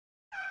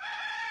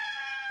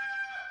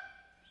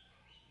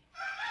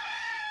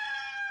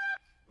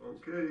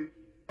Welcome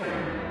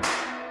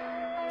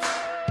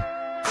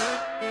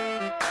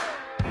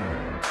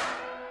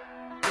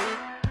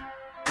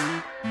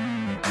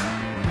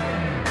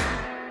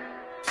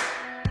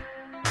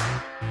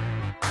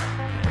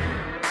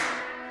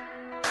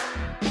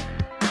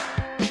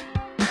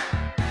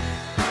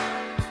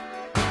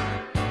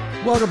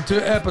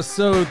to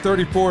episode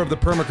 34 of the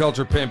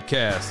Permaculture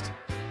Pimpcast.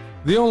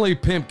 The only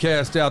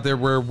pimpcast out there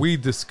where we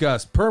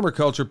discuss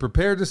permaculture,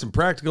 preparedness, and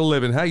practical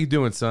living. How you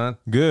doing, son?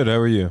 Good. How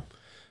are you?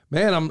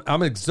 Man,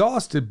 I'm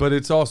exhausted, but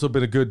it's also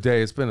been a good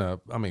day. It's been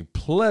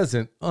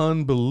pleasant,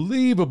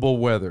 unbelievable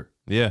weather.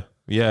 Yeah.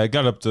 I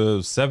got up to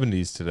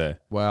 70s today.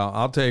 Wow,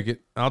 I'll take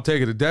it.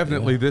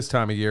 Definitely this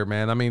time of year,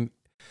 man. I mean,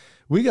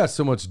 we got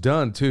so much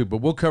done, too, but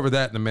we'll cover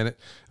that in a minute.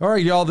 All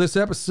right, y'all, this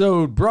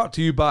episode brought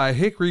to you by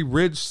Hickory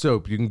Ridge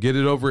Soap. You can get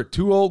it over at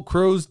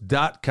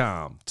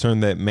twooldcrows.com. Turn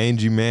that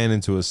mangy man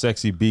into a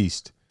sexy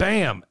beast.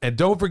 Bam! And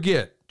don't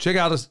forget, check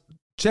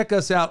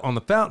us out on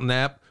the Fountain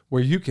app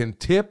where you can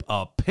tip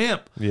a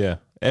pimp. Yeah,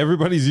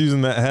 everybody's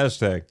using that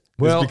hashtag.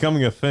 Well, it's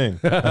becoming a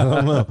thing. I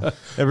don't know.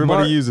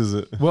 Everybody uses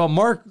it. Well,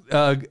 Mark,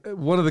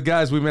 one of the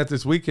guys we met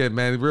this weekend,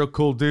 man, a real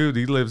cool dude.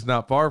 He lives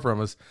not far from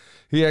us.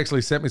 He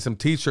actually sent me some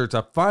T-shirts.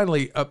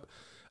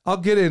 I'll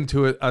get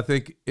into it, I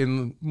think,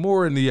 in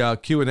the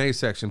Q&A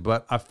section,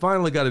 but I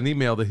finally got an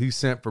email that he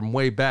sent from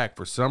way back.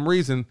 For some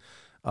reason,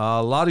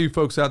 a lot of you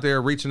folks out there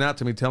are reaching out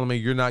to me telling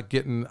me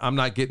I'm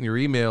not getting your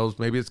emails.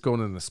 Maybe it's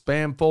going in the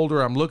spam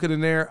folder. I'm looking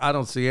in there. I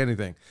don't see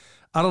anything.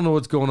 I don't know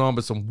what's going on,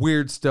 but some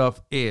weird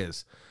stuff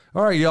is.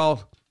 All right,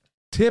 y'all.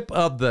 Tip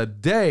of the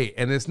day,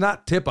 and it's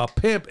not tip a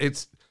pimp.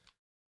 It's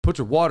put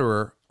your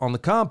waterer on the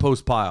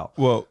compost pile.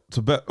 Well,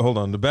 to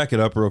back it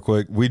up real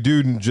quick, we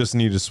do just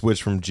need to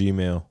switch from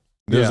Gmail.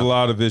 There's a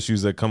lot of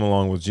issues that come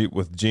along with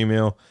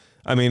Gmail.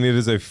 I mean,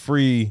 it's a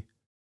free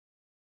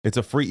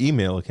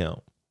email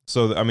account.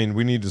 So, I mean,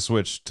 we need to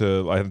switch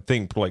to, I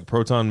think, like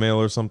Proton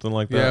Mail or something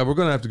like that. Yeah, we're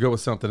going to have to go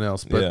with something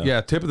else. But yeah,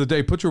 tip of the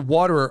day, put your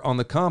waterer on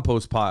the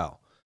compost pile.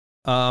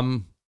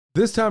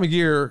 This time of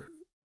year,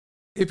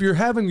 if you're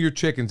having your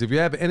chickens, if you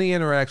have any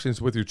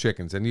interactions with your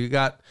chickens and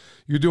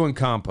you're doing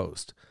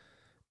compost,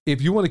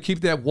 if you want to keep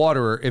that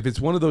waterer, if it's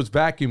one of those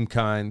vacuum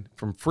kind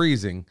from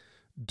freezing,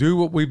 do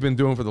what we've been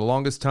doing for the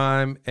longest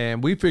time.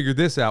 And we figured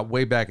this out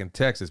way back in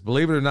Texas.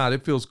 Believe it or not,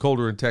 it feels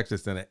colder in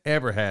Texas than it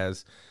ever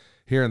has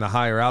here in the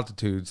higher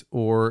altitudes,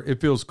 or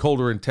it feels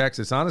colder in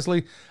Texas.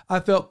 Honestly,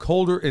 I felt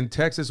colder in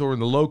Texas or in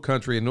the low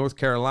country in North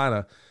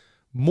Carolina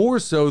more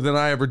so than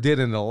I ever did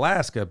in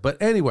Alaska.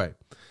 But anyway,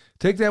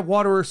 take that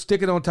waterer,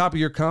 stick it on top of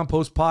your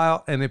compost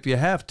pile, and if you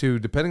have to,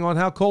 depending on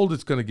how cold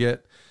it's going to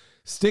get,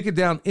 stick it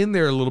down in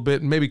there a little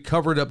bit and maybe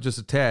cover it up just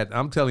a tad.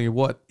 I'm telling you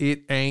what,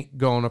 it ain't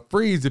going to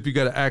freeze if you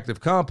got an active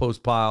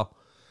compost pile.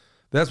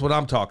 That's what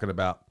I'm talking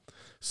about.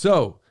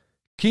 So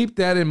keep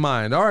that in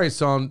mind. All right,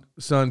 son,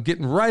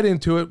 getting right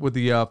into it with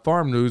the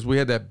farm news. We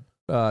had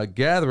that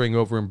gathering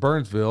over in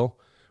Burnsville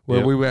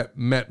where we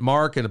met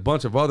Mark and a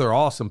bunch of other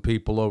awesome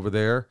people over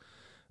there.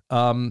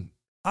 I'm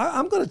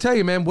going to tell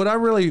you, man,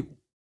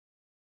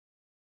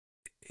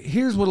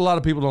 here's what a lot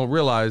of people don't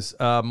realize.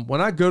 When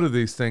I go to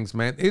these things,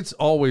 man, it's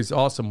always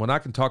awesome when I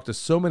can talk to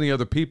so many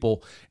other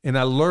people and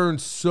I learn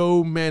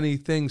so many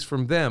things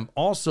from them.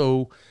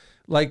 Also,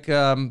 like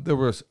there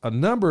was a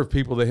number of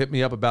people that hit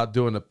me up about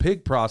doing a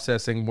pig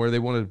processing where they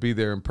wanted to be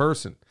there in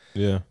person.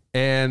 Yeah.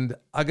 And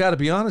I got to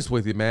be honest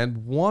with you,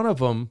 man. One of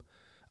them,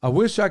 I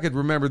wish I could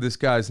remember this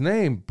guy's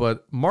name,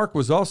 but Mark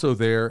was also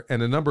there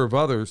and a number of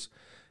others.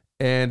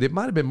 And it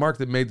might have been Mark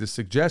that made the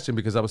suggestion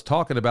because I was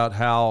talking about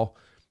how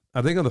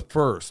I think on the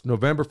 1st,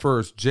 November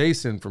 1st,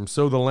 Jason from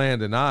Sow the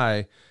Land and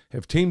I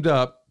have teamed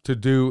up to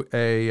do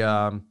a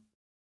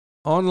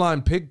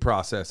online pig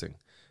processing.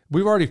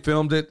 We've already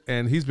filmed it,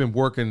 and he's been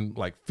working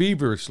like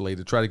feverishly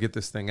to try to get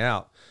this thing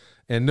out.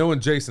 And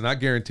knowing Jason, I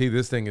guarantee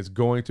this thing is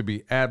going to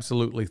be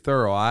absolutely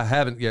thorough. I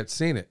haven't yet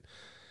seen it.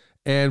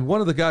 And one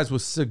of the guys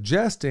was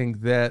suggesting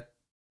that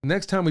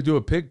next time we do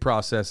a pig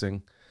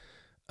processing,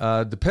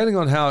 depending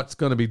on how it's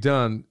going to be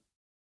done,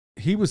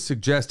 he was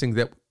suggesting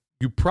that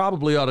you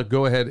probably ought to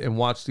go ahead and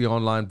watch the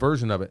online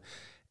version of it.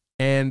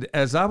 And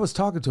as I was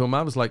talking to him,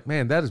 I was like,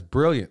 man, that is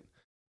brilliant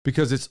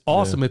because it's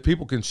awesome if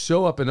people can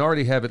show up and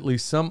already have at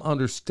least some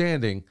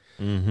understanding.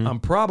 Mm-hmm.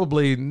 I'm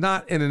probably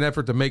not in an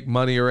effort to make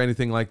money or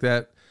anything like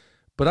that,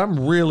 but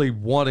I'm really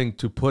wanting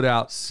to put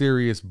out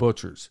serious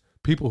butchers,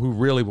 people who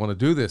really want to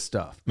do this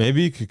stuff.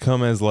 Maybe it could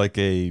come as like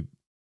a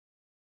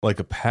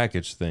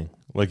package thing.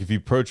 Like if you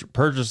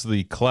purchase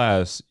the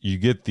class, you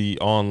get the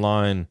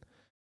online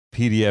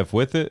PDF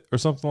with it or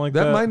something like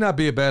that. That might not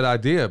be a bad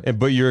idea.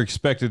 But you're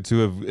expected to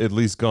have at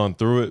least gone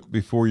through it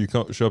before you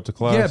show up to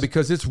class. Yeah,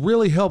 because it's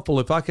really helpful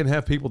if I can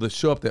have people that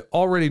show up that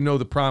already know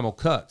the primal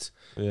cuts.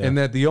 Yeah. And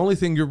that the only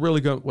thing you're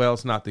really going to, well,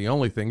 it's not the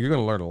only thing. You're going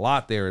to learn a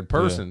lot there in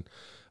person.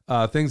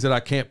 Yeah. Things that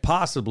I can't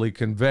possibly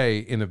convey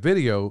in a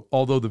video,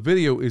 although the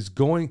video is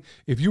going,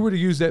 if you were to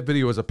use that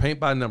video as a paint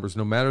by numbers,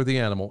 no matter the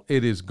animal,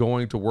 it is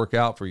going to work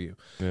out for you.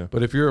 Yeah.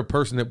 But if you're a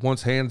person that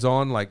wants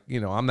hands-on, like,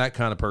 I'm that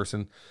kind of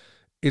person,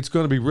 it's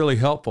going to be really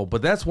helpful.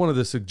 But that's one of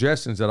the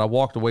suggestions that I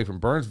walked away from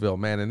Burnsville,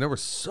 man. And there were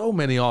so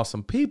many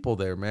awesome people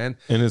there, man.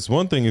 And it's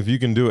one thing if you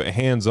can do it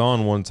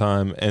hands-on one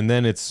time, and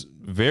then it's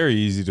very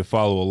easy to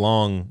follow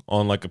along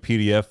on like a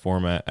PDF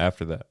format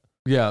after that.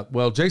 Yeah,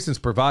 well, Jason's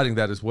providing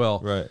that as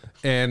well. Right.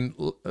 And,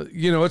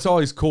 it's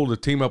always cool to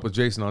team up with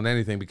Jason on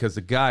anything because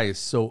the guy is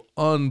so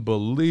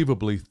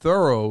unbelievably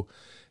thorough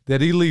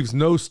that he leaves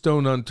no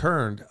stone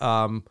unturned.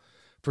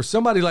 For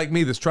somebody like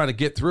me that's trying to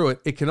get through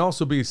it, it can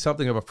also be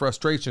something of a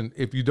frustration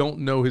if you don't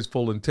know his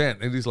full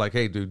intent. And he's like,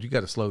 hey, dude, you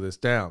got to slow this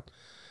down.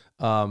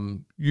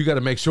 You got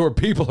to make sure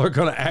people are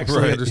going to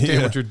actually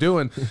understand what you're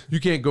doing. You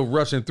can't go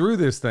rushing through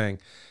this thing.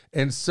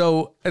 And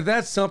so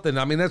that's something,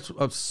 I mean, that's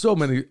so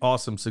many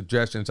awesome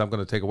suggestions I'm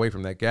going to take away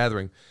from that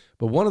gathering.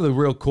 But one of the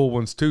real cool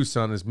ones too,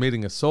 son, is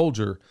meeting a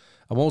soldier.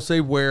 I won't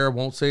say where, I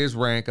won't say his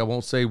rank, I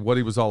won't say what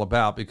he was all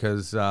about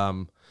because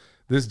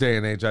this day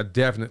and age, I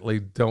definitely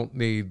don't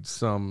need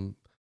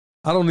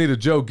I don't need a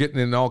Joe getting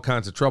in all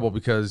kinds of trouble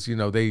because,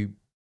 they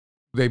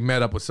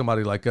met up with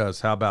somebody like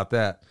us. How about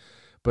that?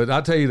 But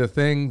I'll tell you the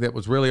thing that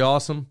was really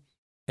awesome,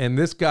 and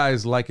this guy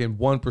is like in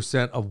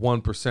 1% of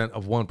 1%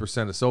 of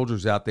 1% of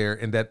soldiers out there,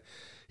 and that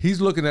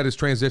he's looking at his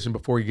transition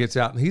before he gets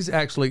out, and he's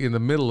actually in the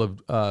middle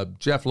of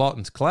Jeff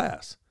Lawton's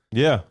class.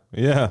 Yeah.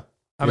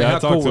 I mean, how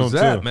cool was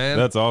that, man?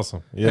 That's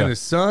awesome. Yeah. And his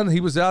son,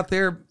 he was out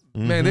there.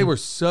 Man, they were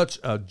such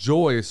a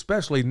joy,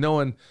 especially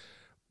knowing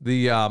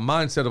the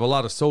mindset of a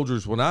lot of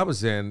soldiers when I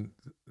was in.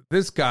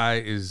 This guy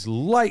is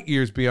light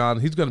years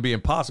beyond. He's going to be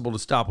impossible to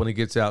stop when he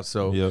gets out.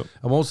 So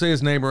I won't say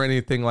his name or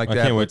anything like that.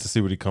 I can't wait to see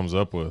what he comes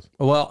up with.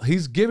 Well,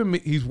 he's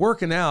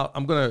working out.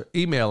 I'm going to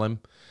email him,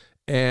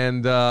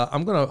 and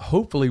I'm going to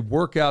hopefully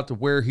work out to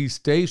where he's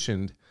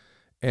stationed.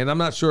 And I'm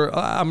not sure.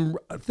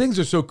 Things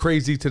are so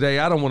crazy today.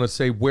 I don't want to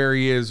say where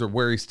he is or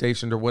where he's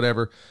stationed or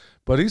whatever.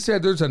 But he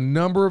said there's a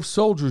number of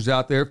soldiers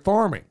out there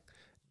farming.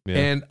 Yeah.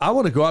 And I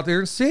want to go out there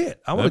and see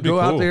it. I want to go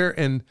out there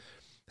and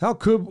how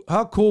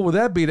cool would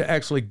that be to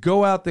actually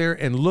go out there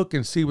and look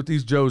and see what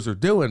these Joes are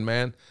doing,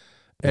 man?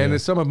 And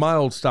it's some of my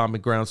old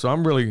stomping grounds, so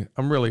I'm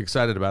really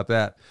excited about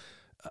that.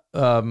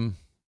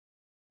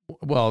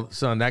 Well,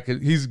 son,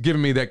 he's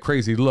giving me that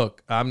crazy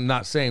look. I'm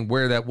not saying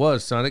where that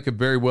was, son. It could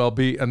very well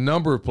be a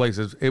number of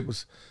places. It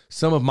was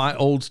some of my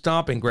old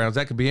stomping grounds.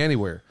 That could be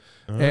anywhere.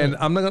 And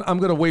I'm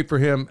gonna wait for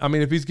him. I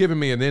mean, if he's giving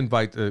me an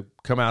invite to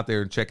come out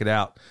there and check it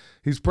out,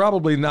 he's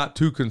probably not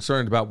too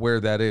concerned about where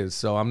that is.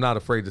 So I'm not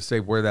afraid to say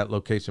where that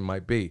location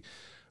might be.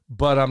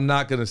 But I'm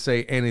not going to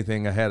say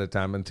anything ahead of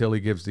time until he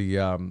gives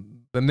the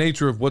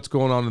nature of what's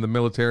going on in the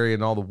military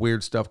and all the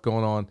weird stuff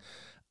going on.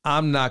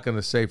 I'm not going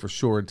to say for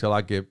sure until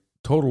I get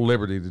total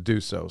liberty to do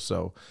so.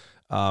 So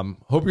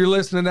hope you're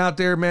listening out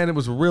there, man. It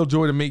was a real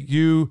joy to meet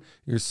you,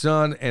 your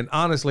son, and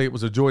honestly, it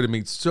was a joy to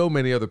meet so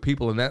many other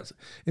people. And that's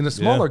in a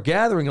smaller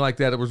gathering like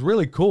that. It was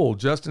really cool.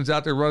 Justin's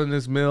out there running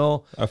his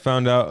mill. I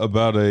found out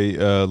about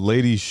a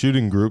ladies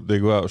shooting group. They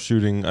go out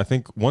shooting, I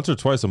think, once or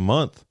twice a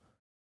month.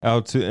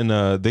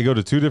 They go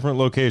to two different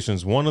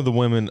locations. One of the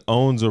women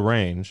owns a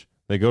range.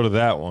 They go to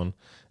that one,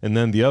 and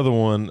then the other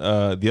one,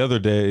 the other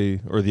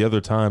day or the other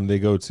time, they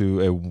go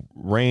to a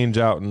range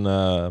out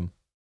in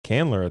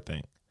Candler, I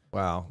think.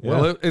 Wow. Yeah.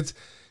 Well,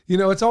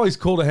 it's always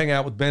cool to hang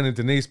out with Ben and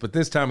Denise, but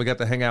this time we got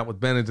to hang out with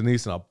Ben and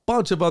Denise and a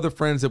bunch of other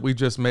friends that we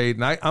just made.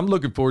 And I'm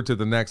looking forward to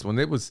the next one.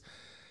 The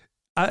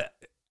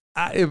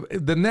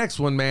next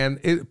one,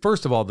 man,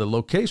 first of all, the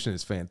location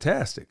is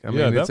fantastic. I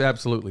mean, it's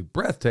absolutely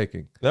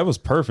breathtaking. That was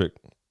perfect.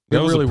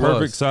 That was really a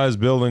perfect size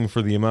building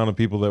for the amount of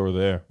people that were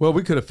there. Well,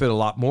 we could have fit a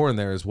lot more in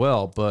there as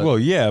well, but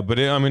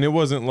it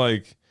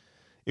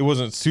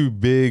wasn't too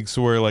big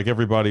so where like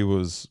everybody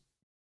was,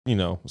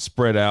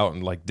 spread out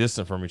and like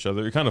distant from each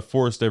other. It kind of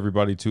forced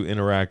everybody to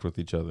interact with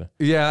each other.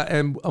 Yeah,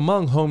 and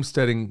among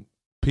homesteading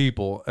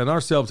people, and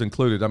ourselves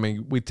included, I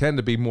mean, we tend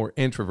to be more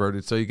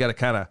introverted, so you got to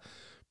kind of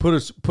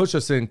push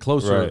us in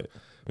closer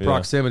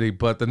proximity.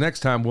 But the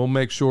next time we'll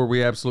make sure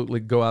we absolutely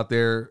go out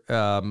there.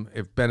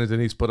 If Ben and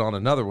Denise put on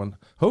another one,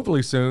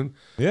 hopefully soon.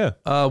 Yeah,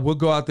 we'll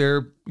go out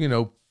there.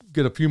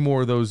 Get a few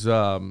more of those.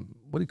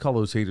 What do you call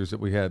those heaters that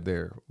we had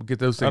there? We'll get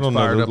those things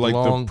fired up like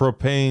the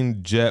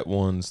propane jet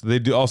ones. They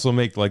do also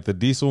make like the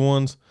diesel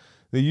ones.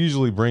 They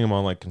usually bring them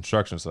on like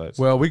construction sites.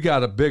 Well, we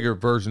got a bigger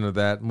version of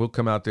that, and we'll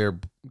come out there,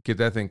 get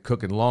that thing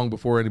cooking long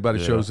before anybody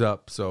shows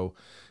up. So,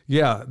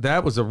 yeah,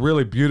 that was a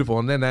really beautiful.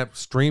 And then that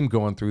stream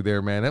going through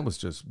there, man, that was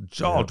just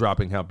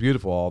jaw-dropping how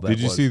beautiful all that was.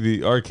 Did you see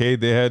the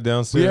arcade they had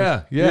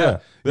downstairs? Yeah.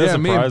 That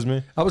surprised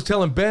me. I was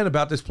telling Ben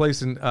about this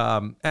place in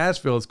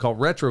Asheville. It's called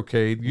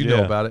Retrocade. You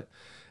know about it.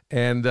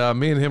 And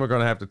me and him are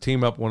going to have to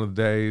team up one of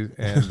the days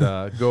and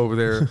go over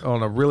there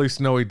on a really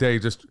snowy day,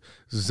 just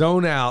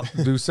zone out,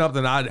 do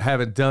something I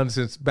haven't done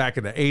since back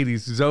in the 80s,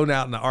 zone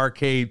out in the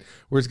arcade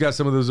where it's got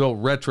some of those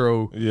old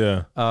retro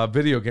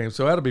video games.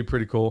 So that'll be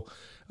pretty cool.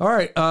 All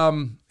right.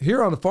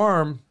 Here on the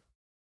farm,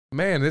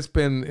 man, it's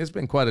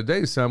been quite a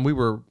day, son. We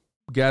were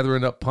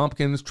gathering up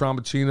pumpkins,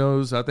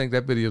 tromboncinos. I think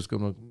that video's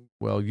going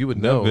to, you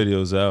would know. That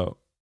video's out.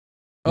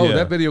 Oh,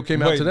 that video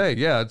came out today.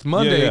 Yeah, it's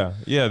Monday.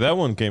 Yeah, that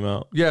one came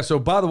out. Yeah, so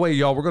by the way,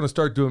 y'all, we're going to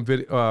start doing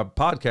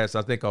podcasts,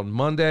 I think, on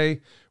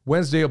Monday.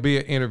 Wednesday will be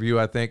an interview,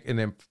 I think, and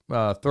then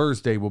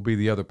Thursday will be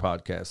the other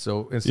podcast.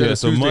 So instead of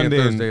Tuesday Monday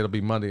and Thursday, it'll be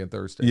Monday and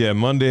Thursday. Yeah,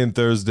 Monday and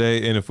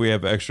Thursday, and if we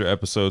have extra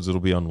episodes,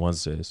 it'll be on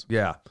Wednesdays.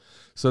 Yeah,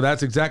 so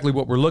that's exactly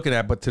what we're looking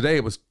at. But today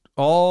it was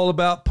all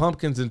about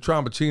pumpkins and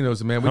tromboncinos,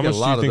 and man, we got a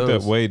lot of those. How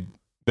much do you think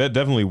that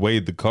definitely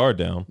weighed the car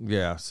down?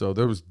 Yeah, so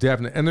there was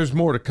definitely, and there's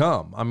more to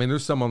come. I mean,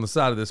 there's some on the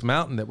side of this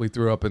mountain that we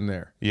threw up in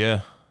there.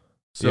 Yeah.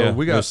 So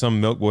we got there's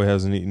some Milk Boy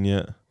hasn't eaten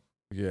yet.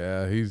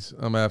 Yeah, I'm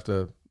gonna have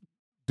to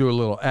do a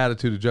little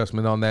attitude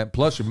adjustment on that.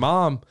 Plus, your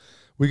mom,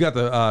 we got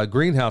the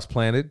greenhouse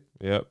planted.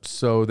 Yep.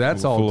 So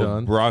that's all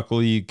done.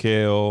 Broccoli,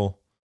 kale,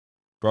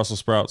 Brussels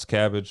sprouts,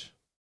 cabbage.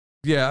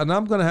 Yeah, and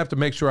I'm going to have to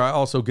make sure I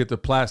also get the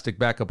plastic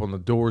back up on the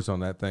doors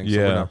on that thing so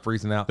we're not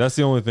freezing out. That's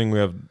the only thing we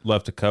have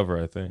left to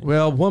cover, I think.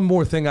 Well, one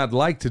more thing I'd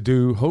like to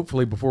do,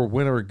 hopefully before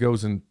winter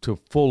goes into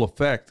full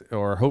effect,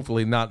 or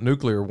hopefully not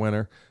nuclear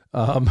winter,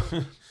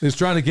 is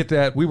trying to get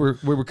that. We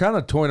were kind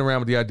of toying around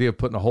with the idea of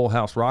putting a whole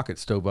house rocket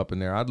stove up in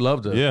there. I'd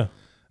love to. Yeah.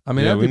 I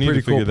mean, that'd be a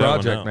pretty cool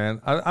project,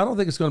 man. I don't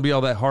think it's going to be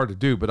all that hard to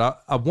do,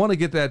 but I want to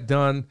get that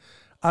done.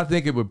 I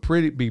think it would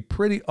be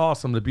pretty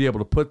awesome to be able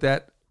to put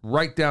that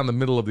right down the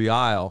middle of the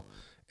aisle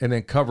and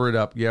then cover it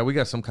up. Yeah, we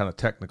got some kind of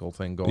technical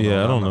thing going on.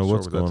 Yeah, I don't know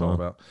what's going on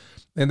about.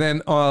 And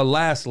then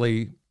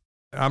lastly,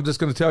 I'm just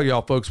going to tell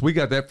y'all, folks, we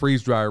got that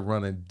freeze dryer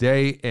running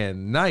day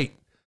and night.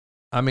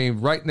 I mean,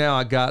 right now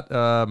I got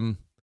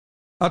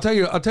I'll tell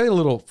you a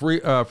little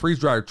freeze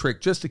dryer trick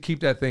just to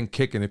keep that thing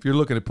kicking. If you're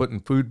looking at putting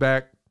food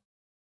back,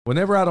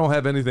 whenever I don't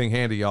have anything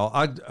handy, y'all,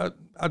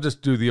 I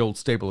just do the old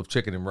staple of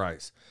chicken and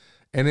rice.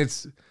 And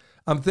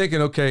I'm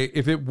thinking, okay,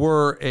 if it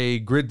were a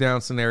grid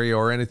down scenario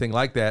or anything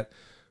like that,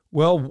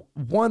 well,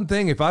 one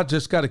thing, if I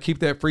just got to keep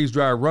that freeze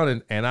dryer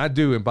running, and I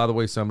do, and by the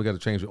way, somebody got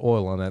to change the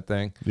oil on that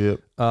thing. Yep.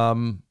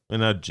 And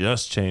I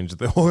just changed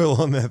the oil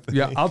on that thing.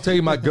 Yeah, I'll tell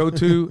you my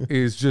go-to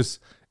is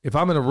just, if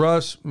I'm in a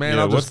rush, man.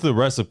 Yeah, what's the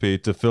recipe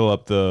to fill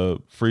up the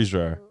freeze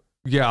dryer?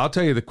 Yeah, I'll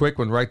tell you the quick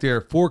one right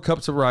there. 4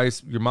 cups of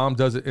rice. Your mom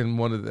does it in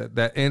one of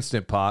that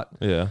instant pot.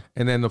 Yeah.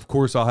 And then, of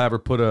course, I'll have her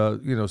put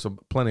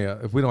plenty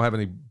of, if we don't have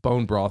any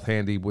bone broth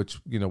handy, which,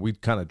 we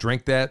kind of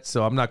drink that.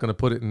 So I'm not going to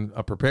put it in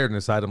a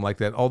preparedness item like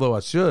that, although I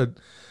should.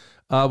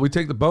 We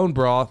take the bone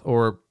broth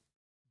or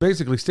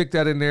basically stick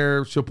that in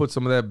there. She'll put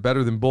some of that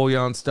better than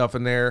bouillon stuff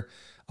in there.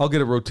 I'll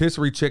get a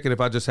rotisserie chicken if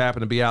I just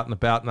happen to be out and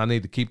about and I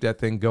need to keep that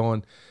thing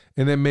going.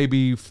 And then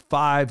maybe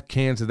 5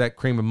 cans of that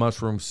cream and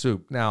mushroom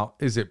soup. Now,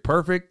 is it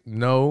perfect?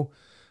 No.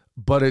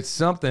 But it's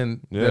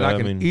something that I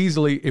can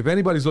easily, if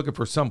anybody's looking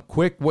for some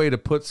quick way to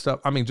put stuff,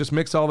 just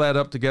mix all that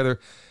up together.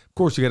 Of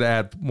course, you got to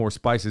add more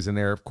spices in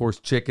there. Of course,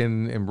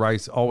 chicken and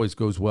rice always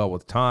goes well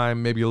with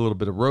thyme. Maybe a little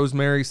bit of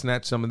rosemary.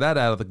 Snatch some of that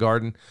out of the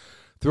garden.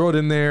 Throw it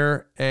in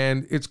there,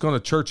 and it's going to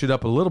church it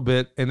up a little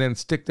bit, and then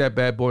stick that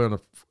bad boy on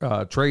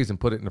the trays and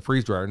put it in the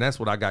freeze dryer. And that's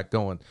what I got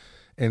going.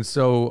 And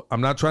so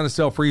I'm not trying to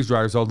sell freeze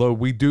dryers, although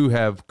we do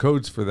have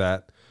codes for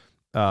that.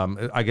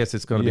 I guess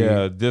it's going to be...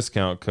 Yeah,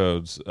 discount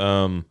codes.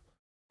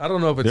 I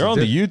don't know if it's... They're on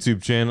the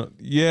YouTube channel.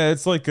 Yeah,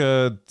 it's like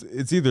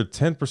it's either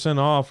 10%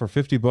 off or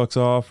 $50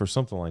 off or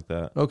something like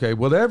that. Okay,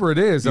 whatever it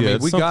is. I mean,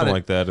 we got it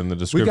like that in the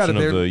description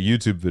of the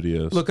YouTube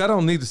videos. Look, I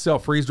don't need to sell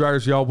freeze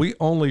dryers, y'all. We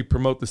only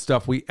promote the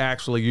stuff we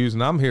actually use,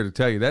 and I'm here to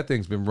tell you that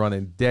thing's been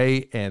running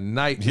day and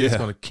night. Yeah. It's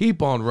going to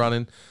keep on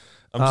running.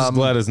 I'm just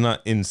glad it's not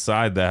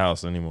inside the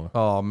house anymore.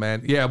 Oh,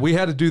 man. Yeah, we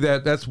had to do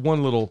that. That's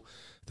one little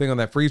thing on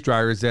that freeze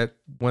dryer is that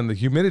when the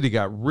humidity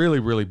got really,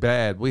 really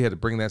bad, we had to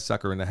bring that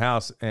sucker in the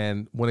house.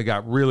 And when it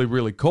got really,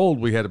 really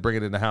cold, we had to bring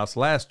it in the house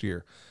last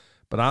year.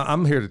 But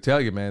I'm here to tell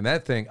you, man,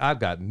 that thing, I've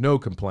got no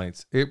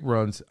complaints. It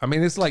runs. I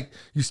mean, it's like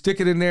you stick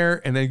it in there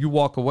and then you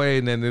walk away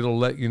and then it'll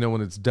let you know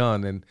when it's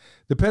done. And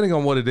depending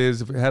on what it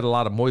is, if it had a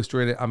lot of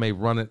moisture in it, I may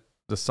run it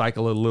the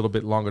cycle a little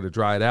bit longer to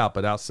dry it out.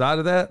 But outside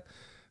of that,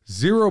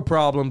 zero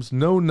problems,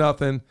 no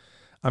nothing.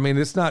 I mean,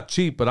 it's not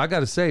cheap, but I got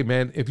to say,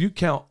 man, if you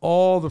count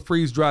all the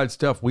freeze-dried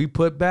stuff we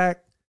put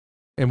back,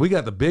 and we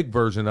got the big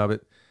version of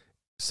it,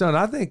 son,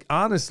 I think,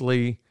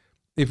 honestly,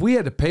 if we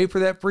had to pay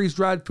for that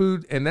freeze-dried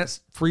food, and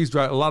that's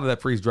freeze-dried, a lot of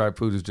that freeze-dried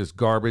food is just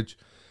garbage.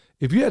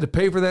 If you had to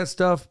pay for that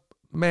stuff,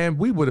 man,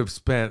 we would have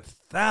spent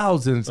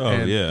thousands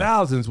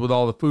thousands with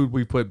all the food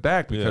we put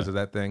back because of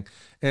that thing.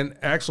 And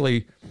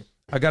actually,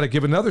 I got to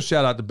give another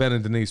shout-out to Ben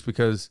and Denise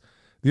because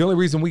the only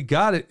reason we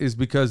got it is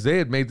because they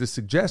had made this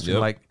suggestion,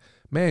 like,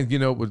 man,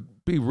 it would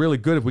be really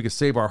good if we could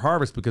save our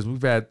harvest because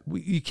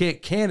you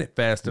can't can it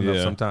fast enough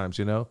sometimes,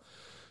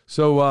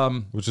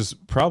 So, which is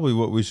probably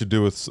what we should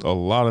do with a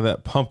lot of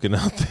that pumpkin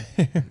out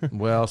there.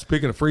 Well,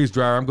 speaking of freeze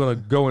dryer, I'm going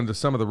to go into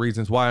some of the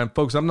reasons why. And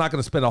folks, I'm not going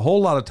to spend a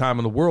whole lot of time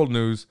on the world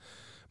news,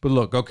 but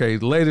look, okay,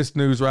 the latest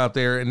news are out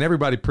there and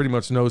everybody pretty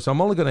much knows. So I'm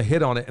only going to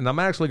hit on it and I'm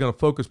actually going to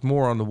focus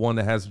more on the one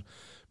that has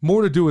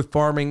more to do with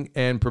farming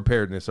and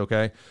preparedness.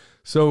 Okay.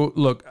 So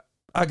look,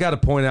 I got to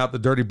point out the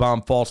dirty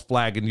bomb false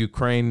flag in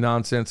Ukraine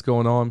nonsense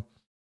going on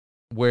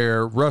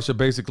where Russia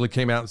basically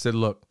came out and said,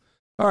 look,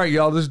 all right,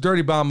 y'all, this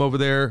dirty bomb over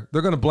there,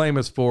 they're going to blame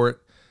us for it.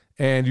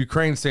 and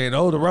Ukraine saying,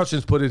 "Oh, the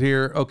Russians put it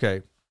here."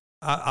 Okay,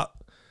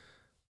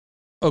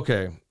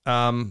 okay.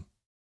 I'm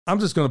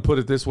just going to put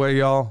it this way,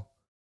 y'all.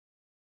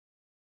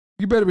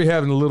 You better be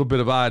having a little bit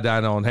of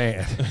iodine on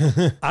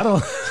hand. I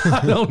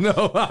don't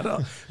know.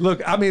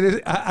 Look. I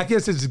mean, I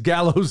guess it's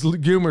gallows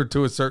humor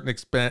to a certain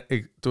extent.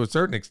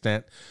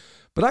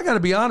 But I got to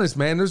be honest,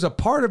 man. There's a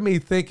part of me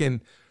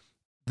thinking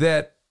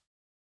that,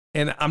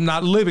 and I'm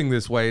not living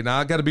this way. Now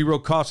I got to be real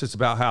cautious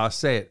about how I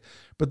say it.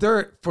 But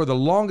for the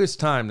longest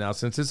time now,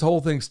 since this whole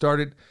thing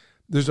started,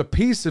 there's a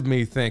piece of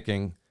me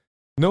thinking,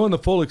 knowing the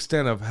full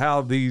extent of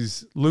how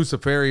these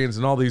Luciferians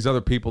and all these other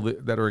people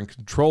that are in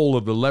control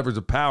of the levers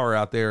of power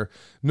out there,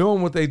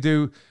 knowing what they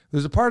do,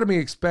 there's a part of me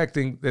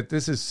expecting that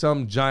this is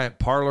some giant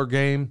parlor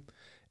game.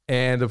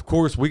 And of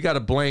course, we got to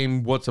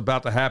blame what's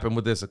about to happen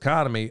with this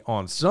economy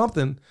on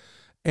something.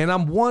 And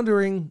I'm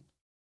wondering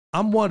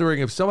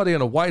if somebody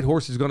on a white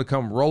horse is going to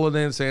come rolling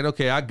in saying,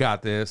 okay, I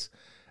got this.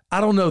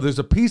 I don't know. There's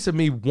a piece of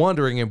me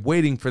wondering and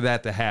waiting for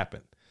that to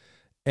happen.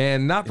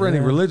 And not for any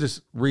religious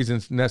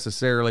reasons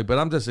necessarily, but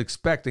I'm just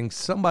expecting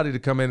somebody to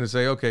come in and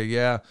say, okay,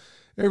 yeah,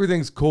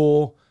 everything's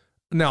cool.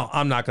 Now,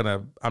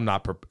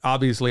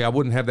 obviously I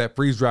wouldn't have that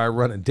freeze dryer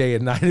running day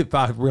and night if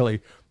I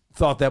really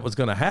thought that was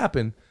going to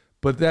happen,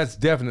 but that's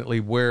definitely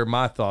where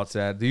my thoughts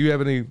at. Do you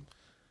have any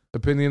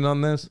opinion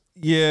on this?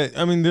 Yeah.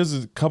 I mean, there's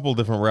a couple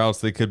different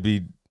routes they could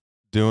be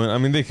doing. I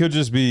mean, they could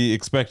just be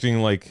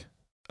expecting like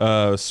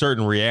a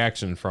certain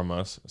reaction from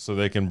us so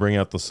they can bring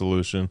out the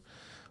solution,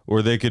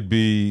 or they could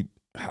be,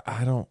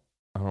 I don't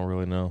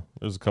really know.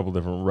 There's a couple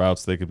different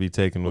routes they could be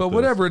taking with Well,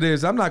 whatever it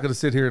is, I'm not going to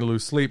sit here and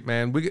lose sleep,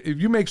 man. If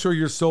you make sure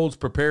your soul's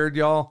prepared,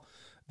 y'all,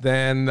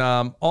 then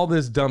all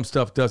this dumb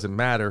stuff doesn't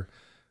matter.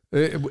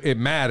 It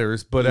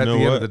matters, but at the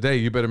end of the day,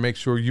 you better make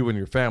sure you and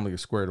your family are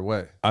squared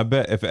away. I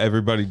bet if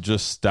everybody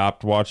just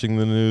stopped watching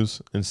the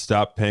news and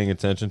stopped paying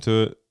attention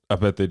to it, I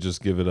bet they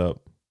just give it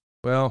up.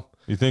 Well,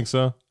 you think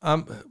so?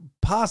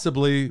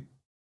 Possibly.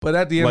 But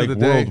at the end like of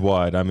the day,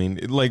 worldwide, I mean,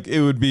 it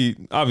would be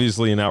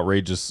obviously an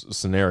outrageous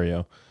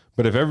scenario.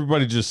 But if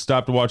everybody just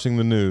stopped watching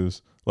the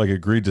news, like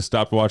agreed to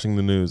stop watching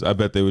the news, I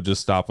bet they would just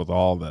stop with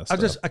all that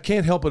stuff. I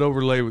can't help but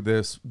overlay with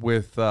this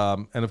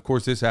and of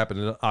course this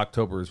happened in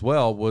October as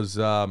well, was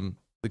the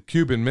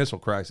Cuban Missile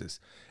Crisis.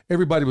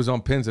 Everybody was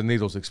on pins and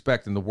needles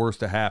expecting the worst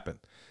to happen.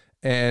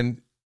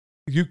 And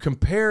you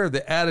compare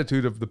the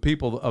attitude of the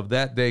people of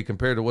that day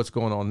compared to what's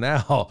going on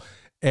now,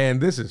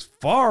 and this is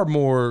far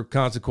more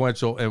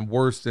consequential and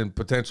worse than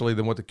potentially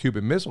than what the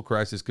Cuban Missile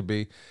Crisis could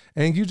be.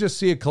 And you just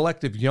see a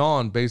collective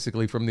yawn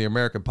basically from the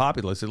American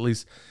populace, at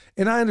least.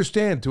 And I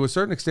understand to a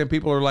certain extent,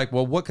 people are like,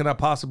 well, what can I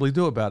possibly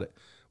do about it?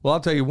 Well, I'll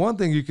tell you one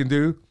thing you can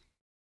do.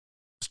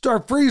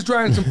 Start freeze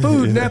drying some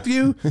food,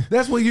 nephew.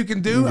 That's what you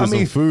can do. Get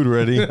some food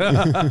ready.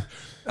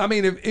 I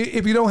mean,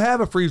 if you don't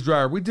have a freeze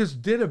dryer, we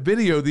just did a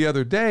video the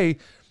other day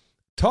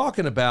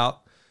talking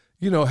about,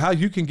 how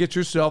you can get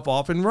yourself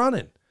off and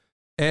running.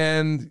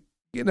 And,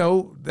 you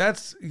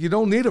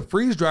don't need a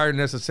freeze dryer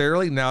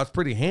necessarily. Now, it's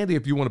pretty handy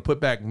if you want to put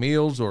back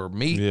meals or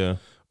meat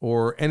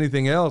or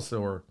anything else,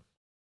 or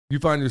you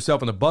find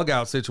yourself in a bug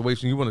out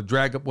situation. You want to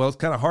drag up. Well, it's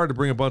kind of hard to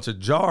bring a bunch of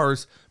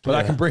jars, but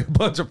I can bring a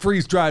bunch of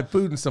freeze dried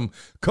food and some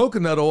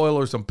coconut oil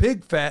or some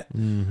pig fat.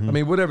 Mm-hmm. I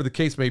mean, whatever the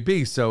case may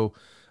be. So,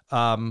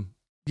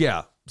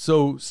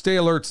 So stay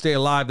alert, stay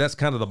alive. That's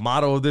kind of the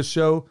motto of this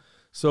show.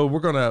 So we're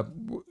going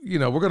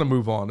to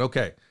move on.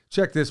 Okay.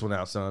 Check this one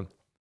out, son.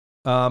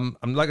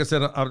 Like I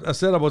said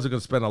I wasn't going to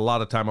spend a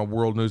lot of time on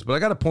world news, but I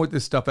got to point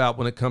this stuff out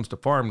when it comes to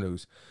farm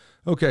news.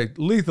 Okay,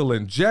 lethal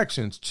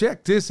injections.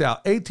 Check this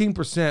out.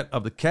 18%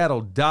 of the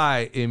cattle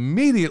die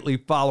immediately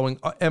following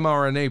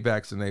mRNA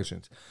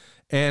vaccinations.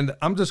 And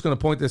I'm just going to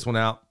point this one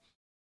out.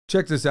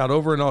 Check this out.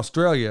 Over in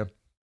Australia,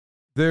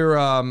 they're,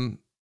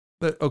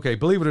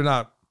 believe it or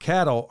not,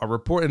 cattle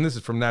are and this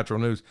is from Natural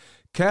News,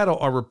 cattle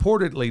are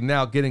reportedly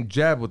now getting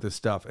jabbed with this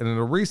stuff. And in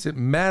a recent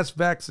mass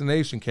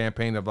vaccination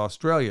campaign of an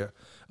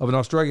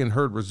Australian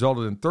herd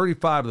resulted in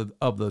 35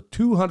 of the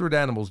 200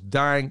 animals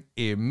dying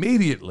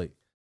immediately.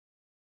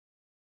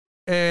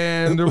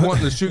 And they're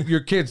wanting to shoot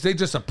your kids. They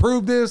just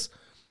approved this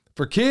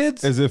for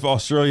kids? As if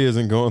Australia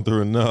isn't going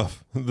through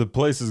enough. The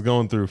place is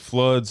going through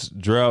floods,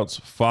 droughts,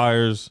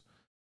 fires,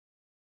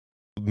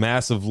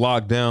 massive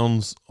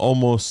lockdowns,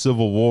 almost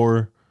civil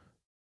war,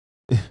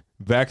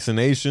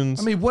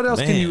 vaccinations. I mean, what else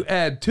can you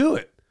add to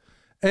it?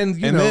 And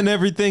then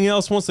everything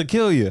else wants to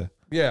kill you.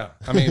 Yeah,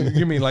 I mean,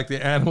 you mean like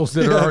the animals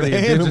that are already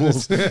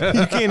indigenous?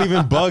 You can't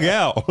even bug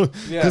out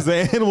because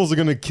the animals are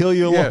going to kill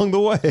you along the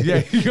way.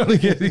 Yeah, you're gonna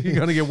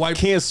get wiped.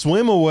 Can't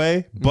swim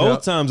away.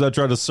 Both times I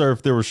tried to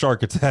surf, there were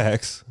shark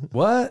attacks.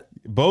 What?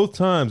 Both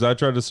times I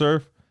tried to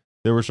surf,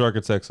 there were shark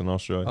attacks in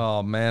Australia.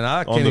 Oh man,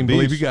 I can't even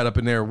believe you got up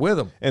in there with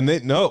them. And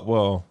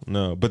no,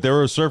 but there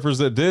were surfers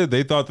that did.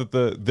 They thought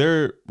that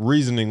their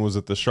reasoning was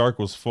that the shark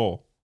was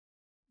full.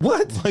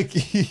 What? Like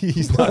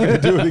he's not going to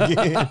do it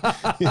again.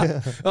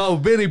 Yeah. Oh,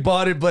 Benny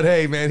bought it, but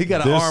hey, man, he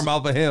got an arm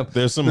off of him.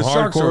 There's some the hardcore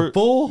sharks are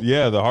full.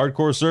 Yeah, the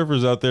hardcore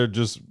surfers out there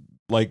just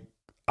like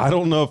I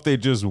don't know if they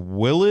just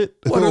will it.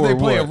 What are they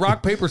playing?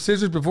 Rock, paper,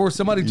 scissors before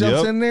somebody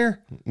jumps in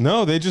there?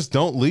 No, they just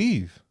don't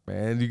leave.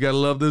 Man, you gotta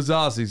love those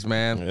Aussies,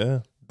 man. Yeah,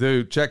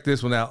 dude, check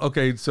this one out.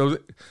 Okay, so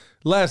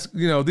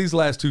these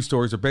last two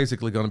stories are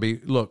basically going to be,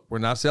 look, we're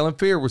not selling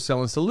fear, we're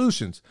selling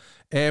solutions.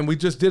 And we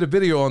just did a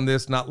video on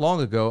this not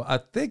long ago. I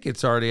think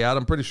it's already out.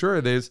 I'm pretty sure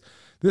it is.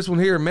 This one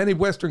here, many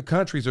Western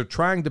countries are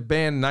trying to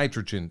ban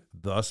nitrogen,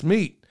 thus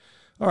meat.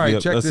 All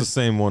right, check this. That's the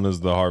same one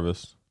as the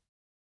harvest.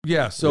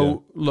 Yeah,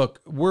 so look,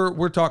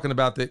 we're talking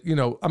about that,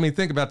 I mean,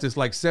 think about this,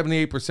 like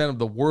 78% of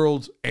the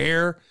world's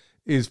air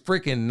is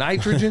freaking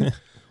nitrogen.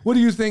 What do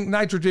you think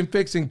nitrogen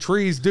fixing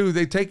trees do?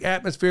 They take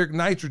atmospheric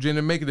nitrogen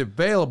and make it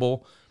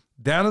available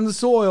down in the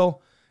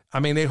soil.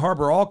 I mean, they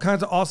harbor all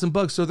kinds of awesome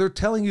bugs. So they're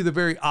telling you the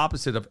very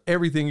opposite of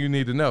everything you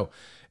need to know.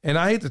 And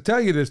I hate to tell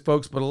you this,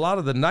 folks, but a lot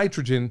of the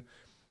nitrogen,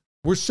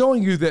 we're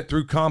showing you that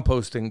through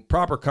composting,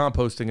 proper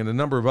composting, and a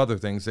number of other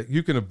things that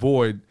you can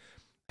avoid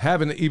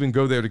having to even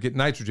go there to get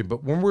nitrogen.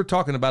 But when we're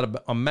talking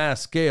about a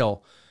mass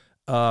scale,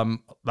 the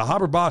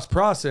Haber-Bosch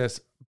process,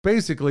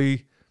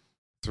 basically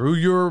through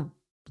your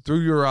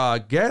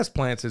gas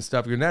plants and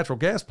stuff, your natural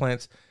gas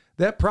plants,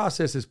 that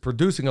process is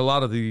producing a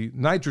lot of the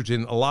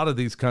nitrogen a lot of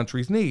these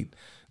countries need.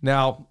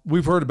 Now,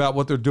 we've heard about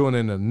what they're doing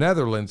in the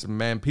Netherlands, and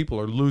man, people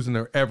are losing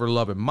their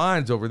ever-loving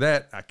minds over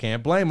that. I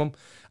can't blame them.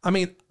 I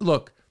mean,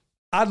 look,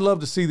 I'd love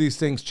to see these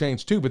things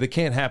change too, but they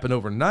can't happen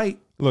overnight.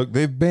 Look,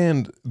 they've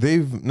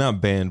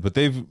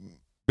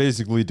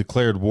basically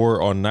declared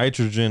war on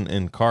nitrogen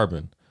and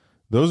carbon.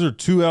 Those are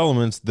two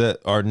elements that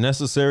are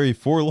necessary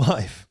for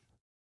life.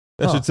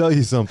 That should tell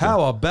you something.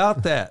 How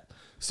about that?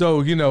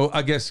 So,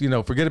 I guess,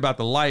 forget about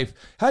the life.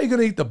 How are you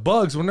going to eat the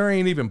bugs when there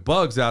ain't even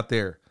bugs out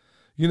there?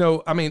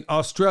 I mean,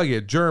 Australia,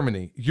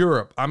 Germany,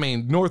 Europe,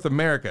 North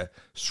America,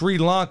 Sri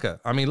Lanka.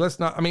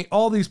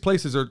 All these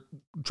places are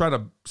trying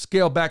to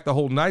scale back the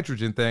whole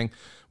nitrogen thing.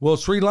 Well,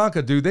 Sri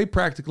Lanka, dude, they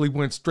practically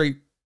went straight,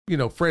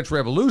 French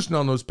Revolution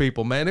on those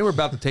people, man. They were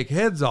about to take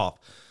heads off.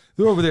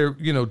 They're over there,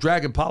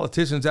 dragging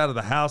politicians out of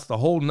the house, the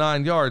whole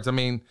 9 yards.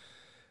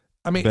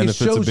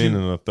 Benefits it shows of being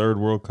in a third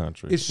world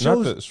country. It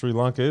shows, not that Sri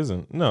Lanka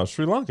isn't. No,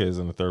 Sri Lanka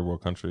isn't a third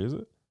world country, is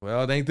it?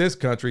 Well, it ain't this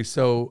country.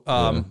 So,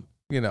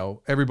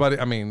 everybody,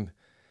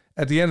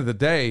 at the end of the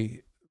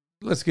day,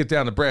 let's get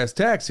down to brass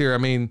tacks here.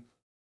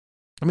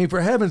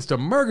 For heavens to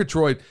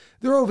Murgatroyd,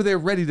 they're over there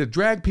ready to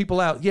drag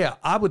people out. Yeah,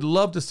 I would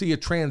love to see a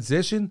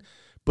transition,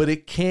 but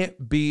it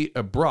can't be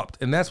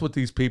abrupt. And that's what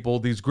these people,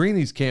 these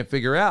greenies, can't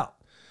figure out.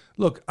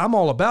 Look, I'm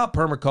all about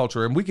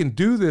permaculture, and we can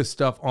do this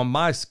stuff on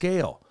my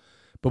scale.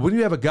 But when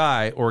you have a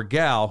guy or a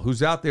gal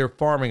who's out there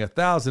farming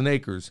 1,000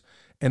 acres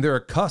and they're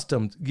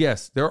accustomed,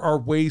 yes, there are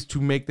ways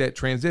to make that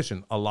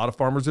transition. A lot of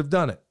farmers have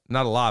done it.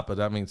 Not a lot,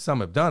 but some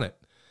have done it.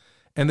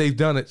 And they've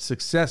done it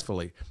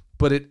successfully.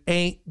 But it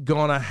ain't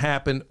gonna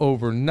happen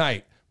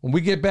overnight. When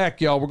we get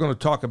back, y'all, we're gonna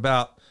talk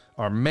about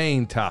our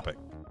main topic.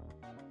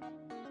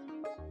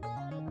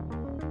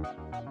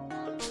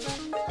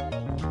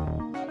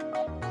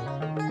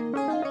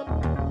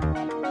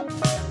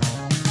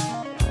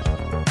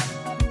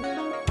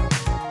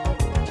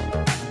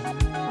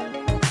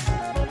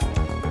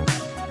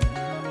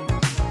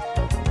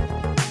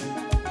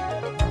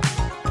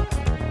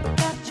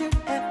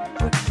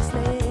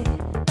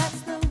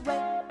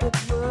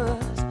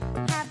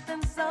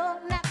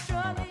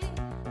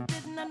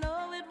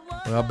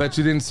 Well, I bet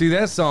you didn't see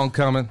that song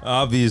coming.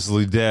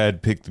 Obviously,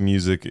 Dad picked the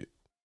music,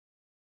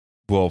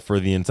 for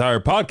the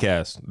entire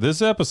podcast.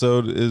 This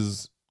episode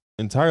is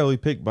entirely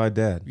picked by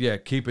Dad. Yeah,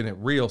 keeping it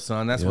real,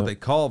 son. That's what they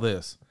call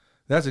this.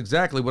 That's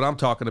exactly what I'm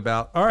talking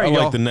about. All right, I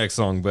y'all. like the next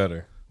song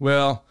better.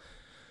 Well,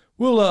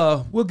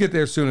 we'll get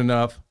there soon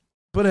enough.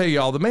 But hey,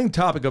 y'all, the main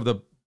topic of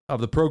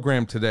the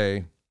program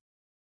today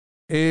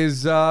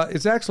is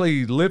it's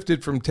actually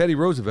lifted from Teddy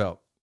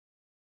Roosevelt,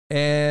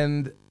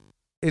 and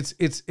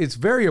it's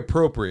very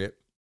appropriate.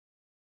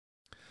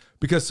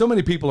 Because so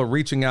many people are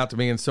reaching out to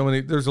me, and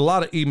there's a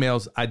lot of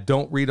emails I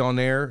don't read on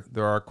air.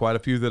 There are quite a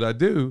few that I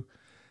do.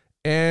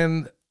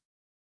 And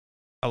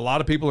a lot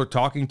of people are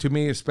talking to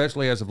me,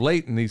 especially as of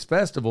late in these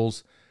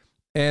festivals,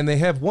 and they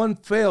have one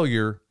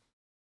failure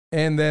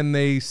and then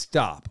they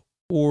stop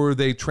or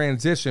they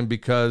transition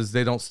because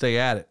they don't stay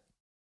at it.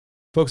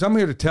 Folks, I'm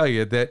here to tell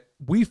you that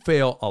we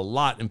fail a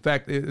lot. In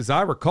fact, as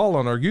I recall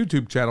on our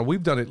YouTube channel,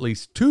 we've done at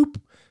least two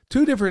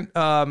different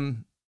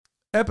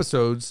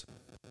episodes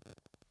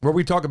where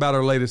we talk about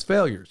our latest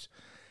failures.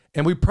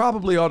 And we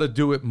probably ought to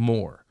do it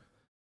more.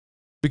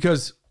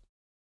 Because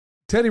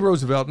Teddy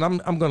Roosevelt,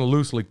 and I'm going to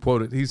loosely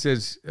quote it, he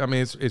says,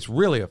 it's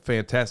really a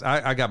fantastic,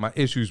 I got my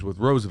issues with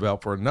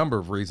Roosevelt for a number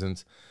of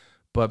reasons,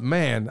 but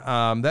man,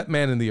 that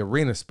man in the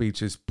arena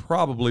speech is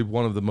probably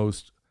one of the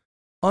most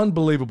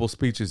unbelievable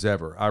speeches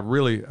ever. I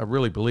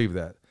really believe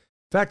that.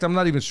 In fact, I'm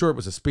not even sure it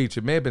was a speech.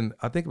 It may have been,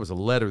 I think it was a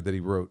letter that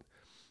he wrote.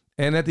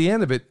 And at the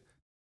end of it,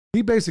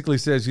 he basically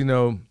says,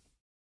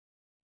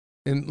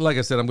 and like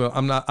I said,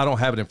 I don't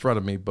have it in front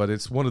of me, but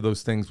it's one of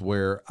those things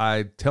where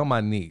I tell my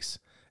niece,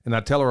 and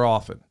I tell her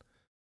often,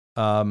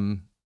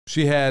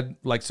 she had,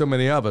 like so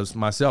many of us,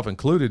 myself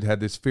included, had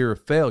this fear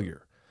of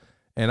failure.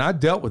 And I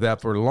dealt with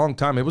that for a long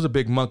time. It was a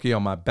big monkey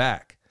on my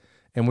back.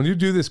 And when you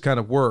do this kind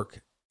of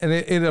work, and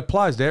it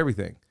applies to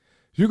everything,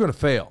 you're going to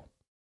fail.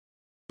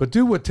 But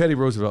do what Teddy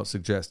Roosevelt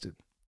suggested,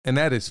 and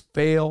that is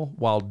fail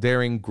while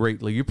daring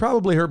greatly. You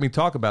probably heard me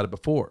talk about it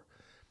before.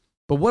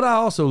 But what I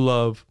also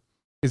love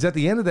is at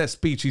the end of that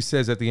speech, he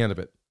says at the end of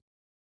it,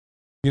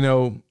 you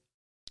know,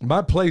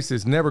 my place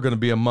is never going to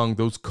be among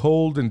those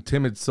cold and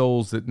timid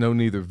souls that know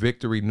neither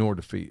victory nor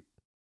defeat.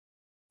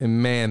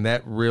 And man,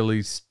 that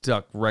really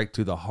stuck right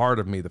to the heart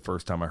of me the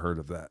first time I heard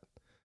of that.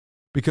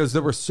 Because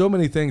there were so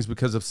many things,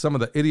 because of some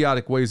of the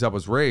idiotic ways I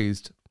was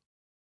raised,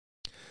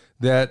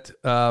 that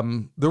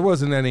there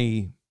wasn't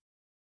any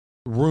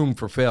room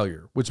for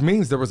failure, which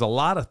means there was a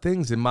lot of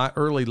things in my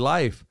early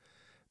life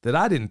that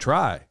I didn't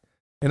try.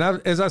 And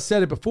as I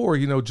said it before,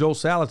 you know, Joel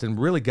Salatin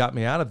really got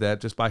me out of that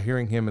just by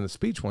hearing him in a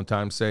speech one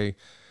time say,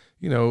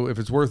 you know, if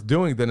it's worth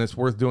doing, then it's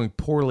worth doing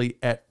poorly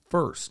at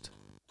first.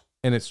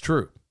 And it's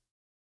true.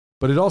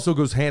 But it also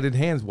goes hand in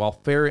hand while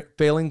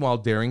failing while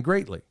daring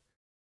greatly.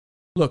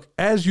 Look,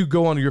 as you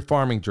go on your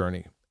farming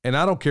journey, and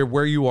I don't care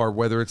where you are,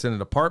 whether it's in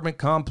an apartment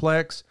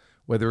complex,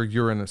 whether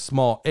you're in a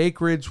small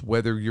acreage,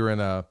 whether you're in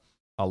a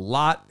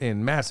lot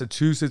in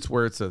Massachusetts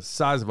where it's the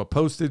size of a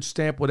postage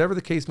stamp, whatever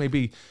the case may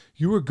be,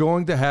 you are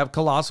going to have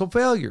colossal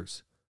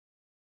failures.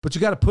 But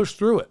you got to push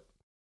through it.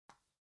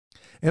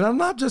 And I'm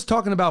not just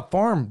talking about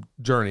farm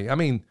journey. I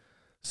mean,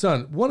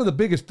 son, one of the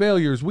biggest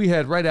failures we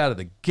had right out of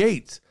the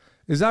gates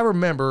is I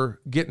remember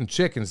getting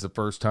chickens the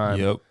first time.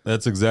 Yep,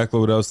 that's exactly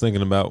what I was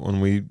thinking about when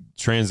we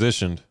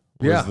transitioned.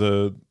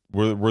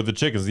 Were the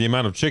chickens, the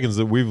amount of chickens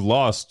that we've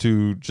lost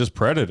to just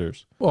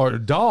predators. Or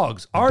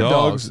dogs. Our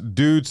dogs.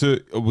 Due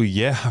to, well,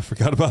 yeah, I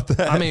forgot about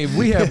that. I mean,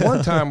 we had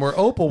one time where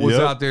Opal was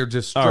out there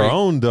just straight. Our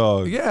own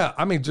dog. Yeah,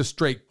 I mean, just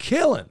straight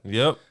killing.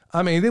 Yep.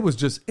 I mean, it was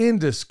just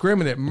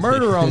indiscriminate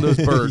murder on those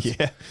birds.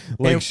 Yeah,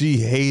 like she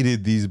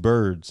hated these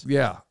birds.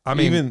 Yeah, I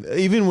mean,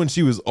 even when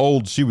she was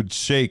old, she would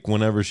shake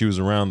whenever she was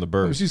around the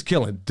birds. I mean, she's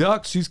killing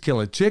ducks, she's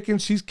killing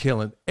chickens, she's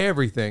killing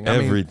everything.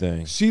 Everything. I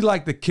mean, she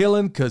liked the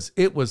killing because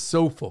it was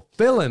so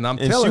fulfilling. And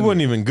she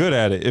wasn't even good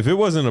at it. If it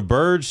wasn't a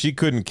bird, she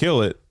couldn't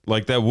kill it.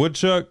 Like that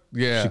woodchuck,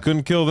 she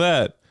couldn't kill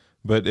that.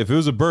 But if it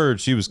was a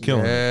bird, she was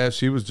killing it. Yeah,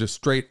 she was just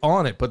straight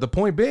on it. But the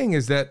point being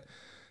is that,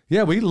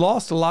 yeah, we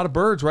lost a lot of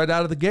birds right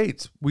out of the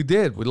gates. We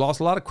did. We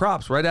lost a lot of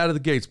crops right out of the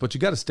gates, but you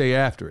got to stay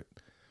after it.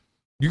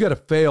 You got to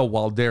fail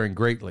while daring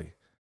greatly.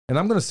 And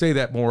I'm going to say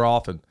that more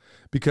often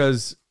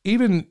because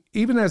even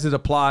as it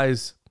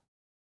applies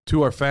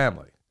to our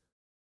family,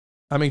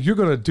 I mean, you're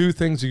going to do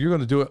things, or you're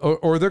going to do it,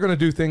 or they're going to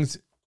do things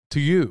to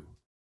you.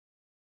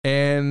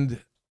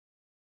 And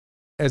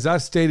as I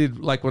stated,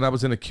 like when I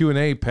was in a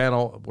Q&A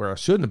panel where I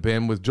shouldn't have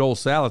been with Joel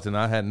Salatin,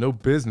 I had no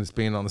business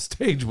being on the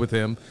stage with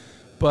him,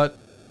 but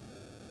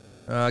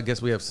I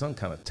guess we have some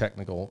kind of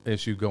technical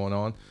issue going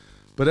on.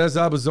 But as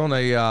I was on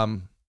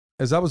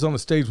a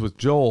stage with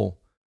Joel,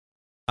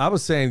 I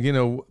was saying, you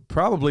know,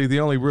 probably the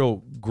only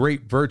real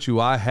great virtue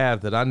I have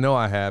that I know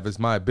I have is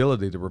my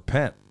ability to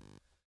repent,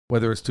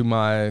 whether it's to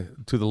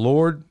the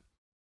Lord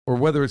or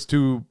whether it's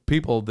to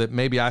people that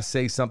maybe I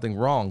say something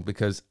wrong,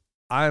 because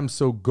I am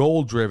so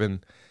goal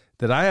driven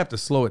that I have to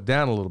slow it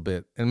down a little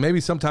bit. And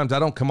maybe sometimes I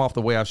don't come off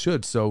the way I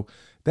should. So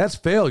that's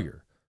failure.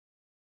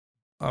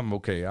 I'm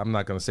okay. I'm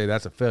not going to say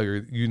that's a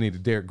failure you need to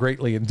dare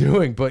greatly in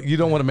doing, but you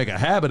don't want to make a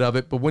habit of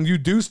it. But when you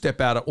do step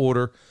out of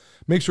order,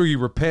 make sure you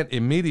repent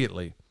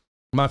immediately.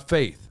 My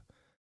faith.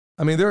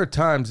 I mean, there are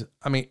times,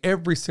 I mean,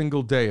 every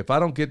single day, if I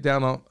don't get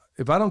down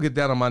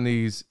on my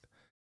knees,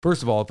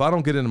 first of all, if I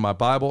don't get into my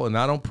Bible and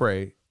I don't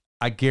pray,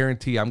 I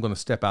guarantee I'm going to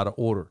step out of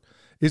order.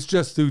 It's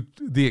just through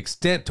the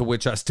extent to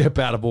which I step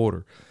out of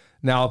order.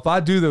 Now, if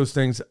I do those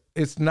things,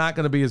 it's not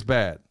going to be as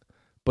bad.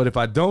 But if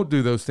I don't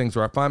do those things,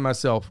 or I find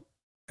myself,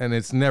 and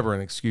it's never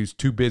an excuse,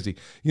 too busy.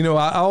 You know,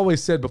 I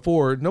always said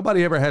before,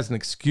 nobody ever has an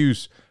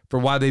excuse for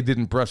why they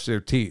didn't brush their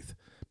teeth.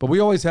 But we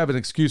always have an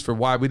excuse for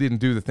why we didn't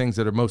do the things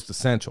that are most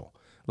essential.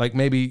 Like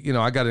maybe, you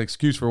know, I got an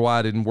excuse for why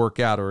I didn't work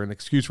out, or an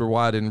excuse for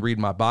why I didn't read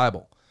my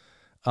Bible.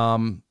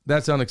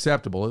 That's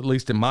unacceptable, at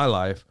least in my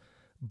life.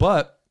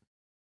 But,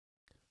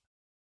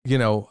 you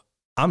know,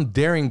 I'm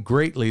daring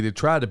greatly to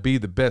try to be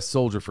the best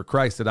soldier for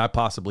Christ that I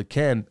possibly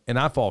can, and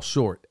I fall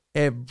short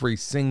every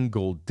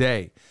single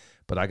day.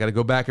 But I got to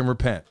go back and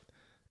repent.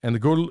 And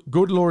the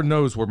good Lord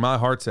knows where my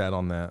heart's at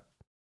on that.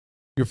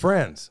 Your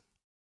friends.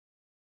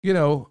 You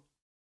know,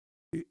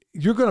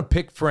 you're going to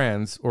pick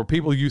friends or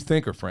people you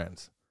think are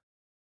friends.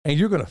 And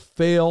you're going to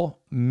fail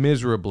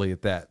miserably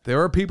at that.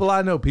 There are people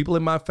I know, people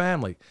in my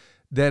family,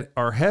 that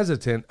are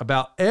hesitant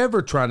about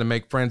ever trying to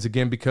make friends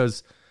again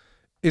because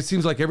it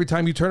seems like every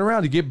time you turn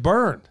around, you get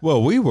burned.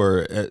 Well, we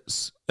were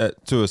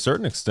to a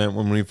certain extent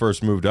when we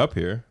first moved up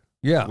here.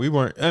 Yeah. We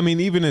weren't, I mean,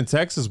 even in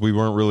Texas, we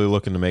weren't really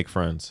looking to make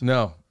friends.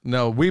 No.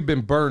 We've been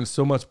burned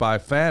so much by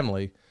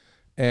family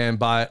and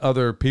by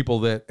other people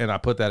that, and I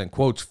put that in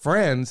quotes,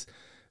 friends,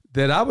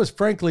 that I was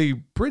frankly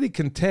pretty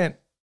content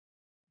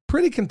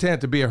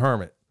to be a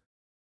hermit.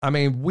 I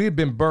mean, we had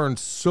been burned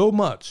so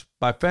much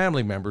by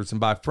family members and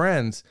by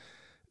friends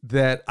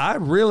that I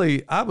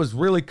was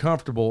really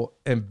comfortable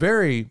and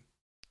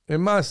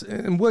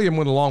and William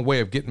went a long way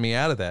of getting me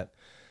out of that.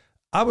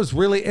 I was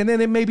really, and then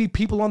it may be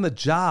people on the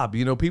job,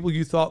 people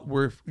you thought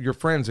were your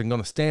friends and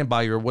going to stand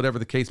by you or whatever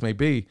the case may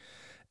be.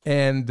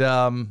 And,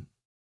 man,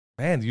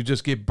 you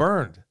just get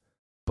burned.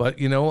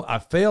 But, I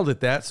failed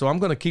at that, so I'm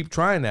going to keep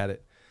trying at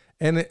it.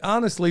 And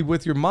honestly,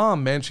 with your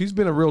mom, man, she's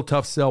been a real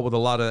tough sell with a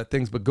lot of that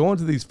things. But going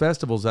to these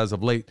festivals as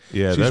of late,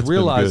 she's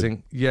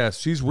realizing,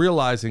 she's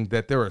realizing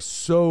that there are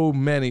so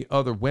many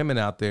other women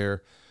out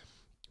there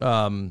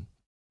that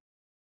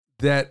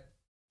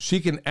she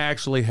can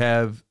actually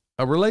have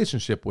a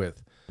relationship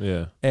with.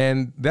 Yeah.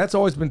 And that's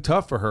always been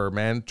tough for her,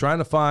 man, trying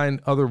to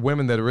find other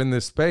women that are in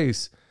this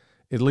space,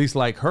 at least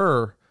like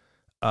her.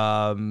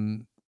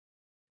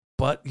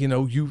 But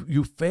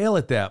you fail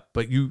at that,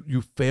 but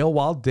you fail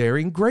while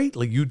daring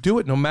greatly. You do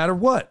it no matter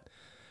what.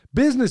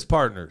 Business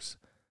partners.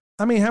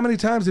 I mean, how many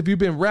times have you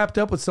been wrapped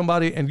up with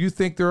somebody and you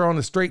think they're on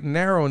the straight and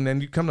narrow, and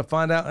then you come to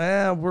find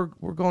out,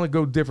 we're going to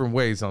go different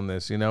ways on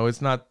this.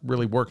 It's not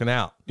really working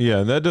out.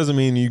 Yeah, that doesn't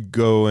mean you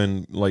go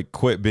and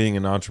quit being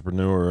an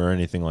entrepreneur or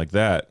anything like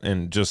that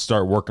and just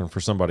start working for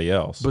somebody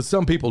else. But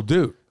some people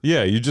do.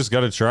 Yeah, you just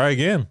got to try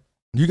again.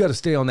 You got to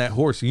stay on that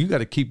horse and you got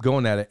to keep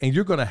going at it. And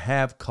you're going to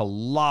have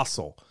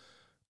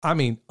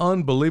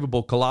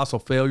unbelievable colossal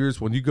failures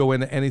when you go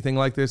into anything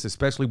like this,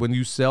 especially when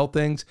you sell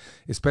things,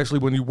 especially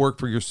when you work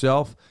for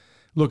yourself.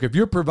 Look, if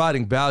you're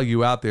providing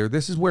value out there,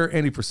 this is where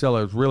Andy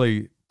Frisella is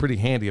really pretty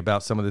handy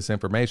about some of this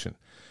information.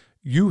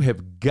 You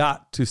have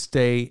got to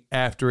stay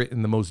after it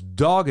in the most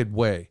dogged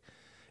way.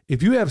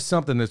 If you have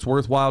something that's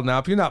worthwhile now,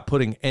 if you're not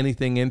putting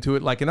anything into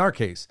it, like in our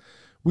case,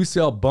 we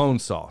sell bone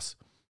sauce.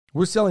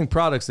 We're selling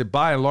products that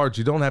by and large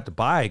you don't have to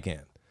buy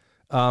again.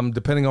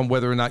 Depending on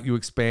whether or not you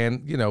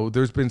expand,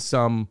 there's been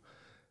some,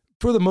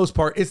 for the most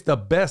part, it's the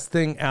best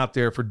thing out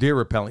there for deer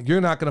repelling.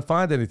 You're not going to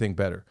find anything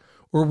better.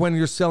 Or when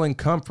you're selling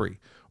comfrey,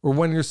 or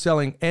when you're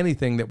selling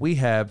anything that we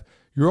have,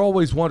 you're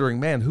always wondering,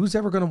 man, who's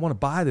ever going to want to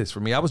buy this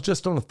from me? I was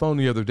just on the phone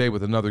the other day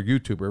with another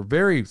YouTuber,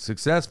 very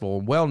successful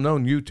and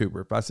well-known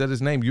YouTuber. If I said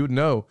his name, you would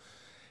know.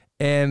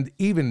 And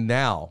even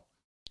now,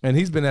 and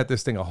he's been at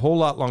this thing a whole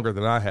lot longer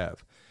than I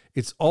have,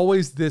 it's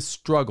always this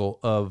struggle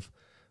of,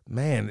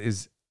 man,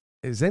 is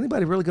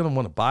anybody really going to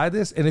want to buy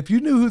this? And if you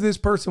knew who this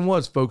person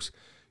was, folks,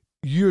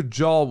 your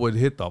jaw would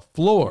hit the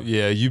floor.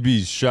 Yeah, you'd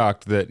be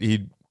shocked that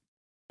he'd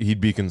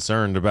be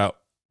concerned about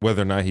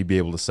whether or not he'd be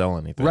able to sell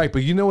anything. Right,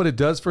 but you know what it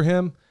does for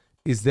him?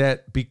 Is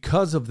that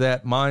because of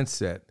that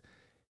mindset,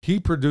 he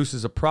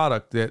produces a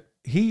product that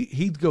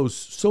he goes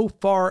so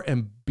far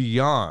and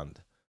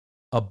beyond,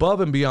 above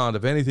and beyond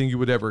of anything you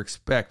would ever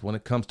expect when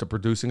it comes to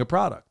producing a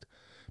product.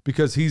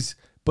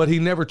 But he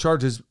never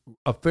charges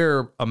a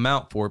fair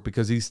amount for it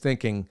because he's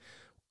thinking,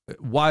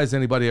 why is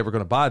anybody ever going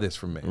to buy this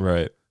from me?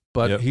 Right.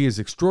 But he is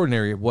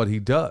extraordinary at what he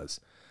does.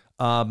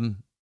 You're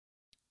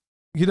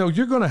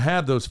going to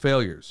have those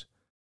failures.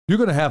 You're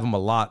going to have them a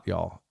lot,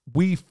 y'all.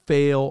 We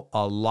fail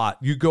a lot.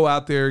 You go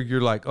out there, you're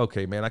like,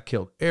 okay, man, I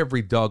killed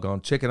every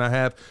doggone chicken I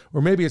have.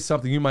 Or maybe it's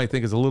something you might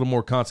think is a little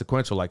more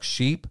consequential, like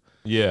sheep.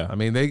 Yeah. I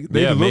mean, they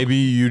maybe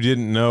you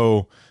didn't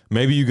know.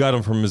 Maybe you got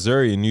them from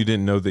Missouri and you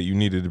didn't know that you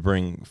needed to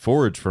bring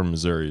forage from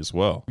Missouri as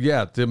well.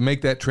 Yeah, to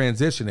make that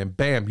transition, and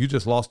bam, you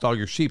just lost all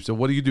your sheep. So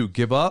what do?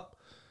 Give up?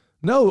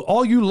 No,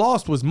 all you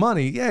lost was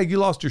money. Yeah, you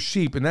lost your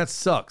sheep, and that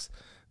sucks.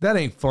 That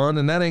ain't fun,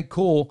 and that ain't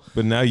cool.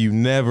 But now you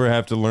never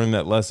have to learn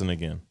that lesson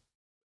again.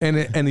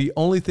 And the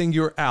only thing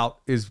you're out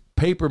is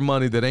paper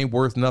money that ain't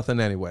worth nothing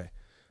anyway.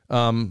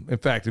 In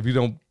fact, if you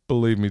don't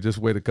believe me, just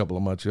wait a couple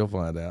of months, you'll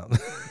find out.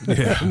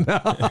 Yeah.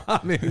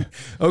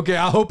 Okay,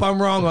 I hope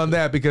I'm wrong on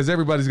that because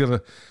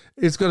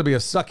it's going to be a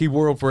sucky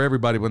world for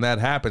everybody when that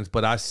happens,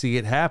 but I see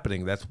it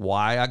happening. That's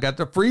why I got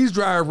the freeze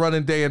dryer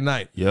running day and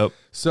night. Yep.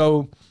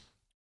 So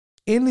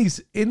in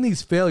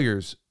these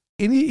failures,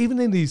 even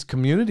in these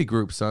community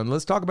groups, son,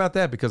 let's talk about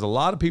that because a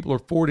lot of people are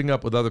fording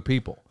up with other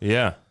people.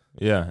 Yeah.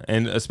 Yeah.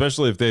 And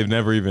especially if they've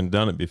never even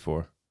done it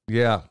before.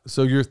 Yeah.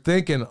 So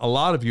a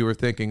lot of you are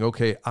thinking,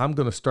 okay, I'm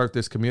going to start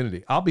this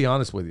community. I'll be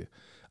honest with you.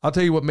 I'll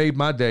tell you what made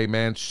my day,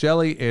 man.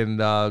 Shelly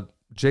and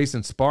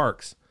Jason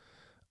Sparks.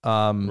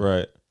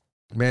 Right.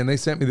 Man, they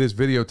sent me this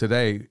video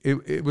today.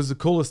 It was the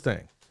coolest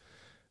thing.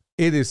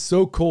 It is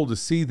so cool to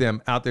see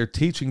them out there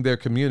teaching their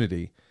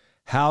community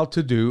how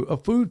to do a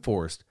food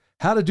forest,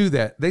 how to do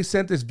that. They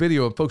sent this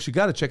video, and folks, you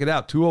got to check it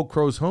out. Two Old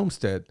Crows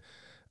Homestead.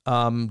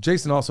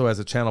 Jason also has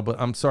a channel, but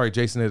I'm sorry,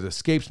 Jason, it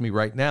escapes me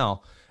right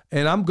now.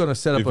 And I'm going to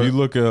set up If you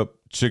look up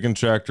Chicken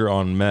Tractor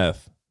on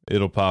meth,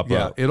 it'll pop up.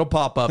 Yeah, it'll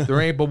pop up.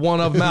 There ain't but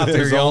one of them out there,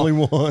 There's y'all. only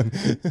one.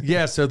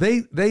 Yeah, so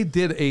they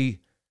did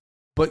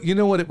but you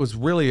know what? It was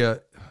really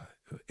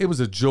it was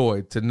a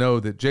joy to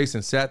know that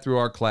Jason sat through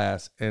our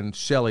class, and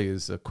Shelly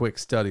is a quick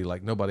study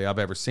like nobody I've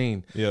ever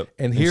seen. Yep.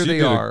 And here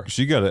they are.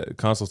 She got a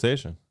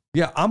consultation.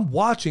 Yeah, I'm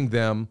watching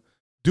them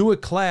do a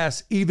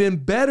class even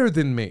better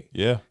than me.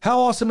 Yeah.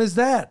 How awesome is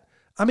that?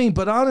 I mean,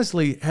 but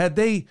honestly, had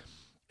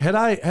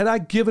I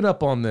given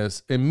up on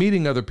this and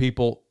meeting other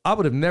people, I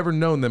would have never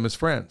known them as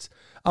friends.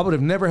 I would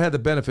have never had the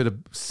benefit of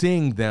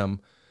seeing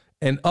them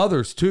and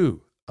others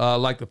too.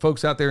 Like the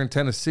folks out there in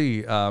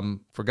Tennessee,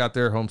 forgot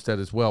their homestead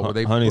as well. Where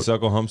they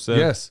Honeysuckle Homestead.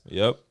 Yes.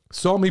 Yep.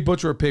 Saw me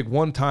butcher a pig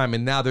one time,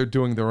 and now they're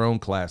doing their own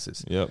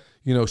classes. Yep.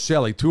 You know,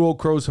 Shelly, Two Old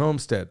Crows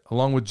Homestead,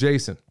 along with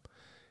Jason.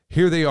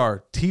 Here they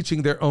are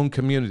teaching their own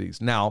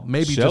communities. Now,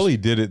 maybe Shelly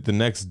did it the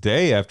next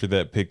day after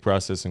that pig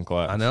processing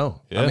class. I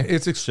know. Yeah. I mean,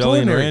 it's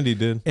extraordinary. Shelly and Randy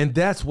did. And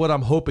that's what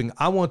I'm hoping.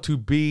 I want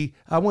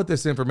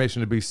this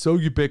information to be so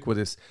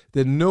ubiquitous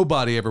that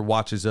nobody ever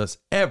watches us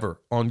ever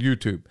on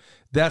YouTube.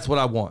 That's what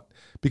I want.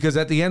 Because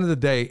at the end of the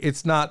day,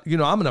 it's not, you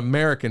know, I'm an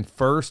American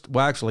first.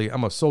 Well, actually,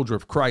 I'm a soldier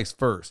of Christ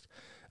first.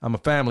 I'm a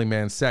family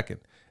man second.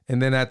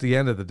 And then at the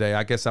end of the day,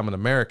 I guess I'm an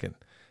American.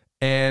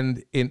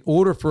 And in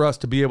order for us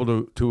to be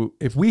able to,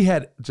 if we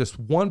had just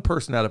one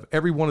person out of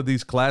every one of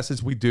these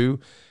classes we do,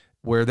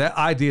 where that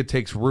idea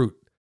takes root,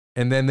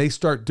 and then they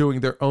start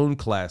doing their own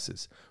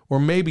classes, or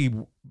maybe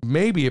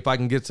if I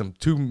can get some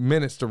 2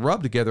 minutes to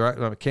rub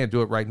together, I can't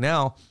do it right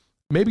now.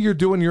 Maybe you're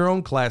doing your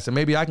own class, and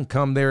maybe I can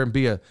come there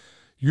and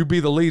you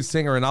be the lead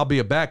singer, and I'll be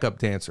a backup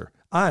dancer.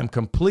 I am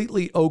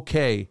completely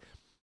okay.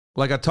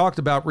 Like I talked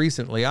about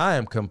recently, I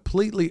am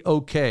completely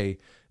okay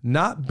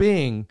not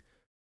being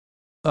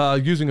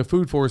using a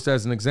food forest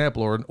as an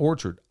example, or an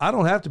orchard. I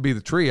don't have to be the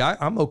tree.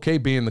 I'm okay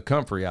being the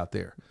comfrey out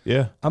there.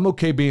 Yeah. I'm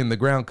okay being the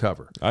ground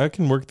cover. I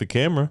can work the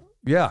camera.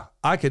 Yeah,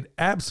 I could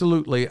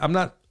absolutely.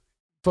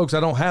 Folks, I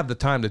don't have the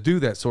time to do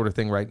that sort of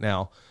thing right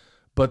now,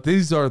 but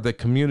these are the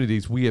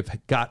communities we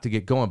have got to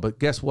get going. But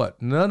guess what?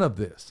 None of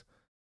this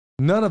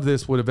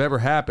would have ever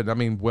happened. I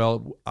mean,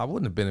 well, I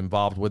wouldn't have been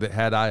involved with it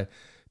had I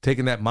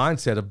taken that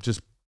mindset of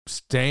just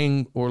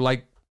staying, or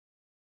like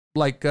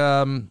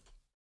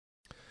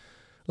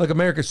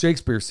America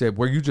Shakespeare said,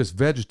 where you just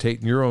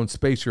vegetate in your own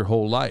space your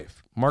whole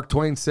life. Mark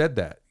Twain said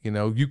that. You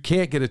know, you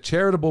can't get a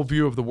charitable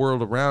view of the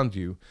world around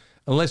you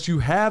unless you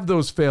have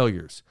those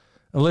failures,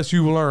 unless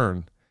you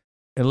learn,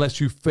 unless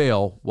you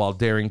fail while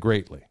daring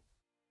greatly.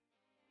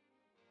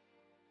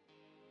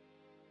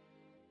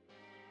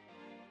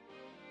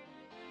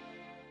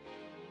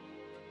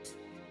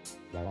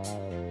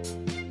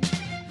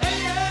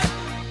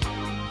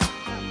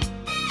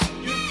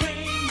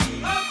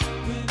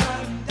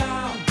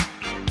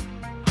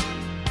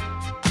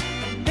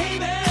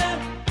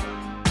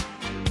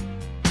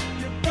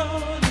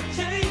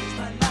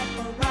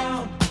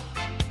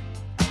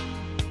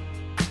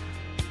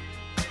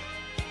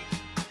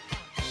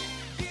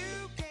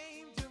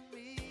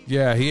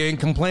 Yeah, he ain't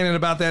complaining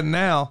about that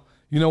now.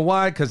 You know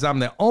why? Because I'm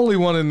the only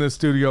one in this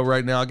studio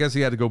right now. I guess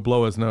he had to go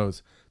blow his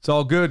nose. It's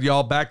all good,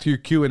 y'all. Back to your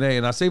Q&A.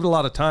 And I saved a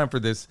lot of time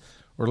for this,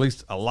 or at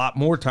least a lot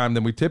more time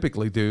than we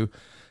typically do.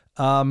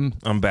 I'm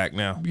back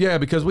now. Yeah,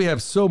 because we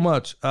have so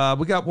much.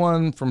 We got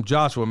one from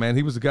Joshua, man.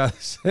 He was the guy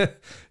that said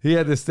he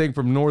had this thing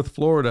from North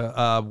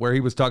Florida where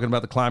he was talking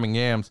about the climbing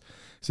yams.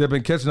 He said, I've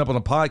been catching up on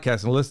a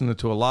podcast and listening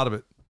to a lot of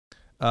it.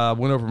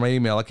 Went over my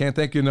email. I can't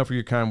thank you enough for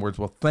your kind words.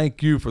 Well,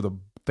 thank you for the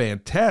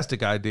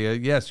fantastic idea.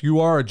 Yes, you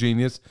are a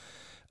genius.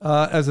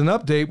 As an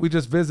update, we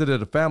just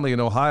visited a family in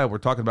Ohio. We're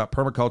talking about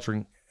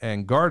permaculturing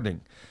and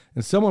gardening.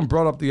 And someone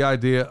brought up the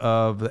idea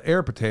of the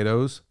air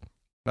potatoes.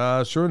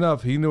 Sure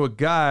enough, he knew a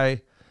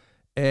guy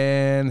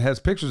and has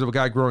pictures of a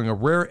guy growing a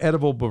rare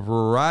edible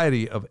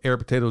variety of air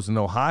potatoes in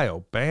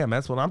Ohio. Bam,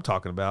 that's what I'm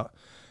talking about.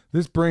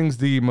 This brings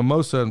the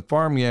mimosa and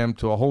farm yam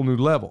to a whole new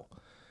level.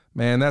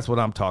 Man, that's what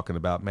I'm talking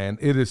about, man.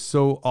 It is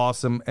so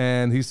awesome.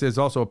 And he says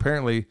also,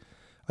 apparently,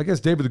 I guess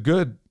David the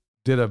Good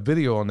did a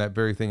video on that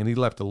very thing, and he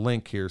left a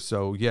link here.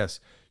 So, yes,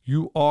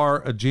 you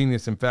are a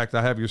genius. In fact,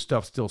 I have your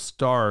stuff still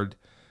starred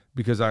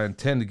because I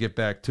intend to get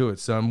back to it,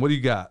 son. What do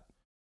you got?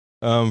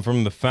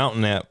 From the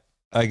Fountain app,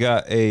 I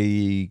got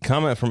a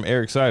comment from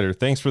Eric Sider.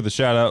 Thanks for the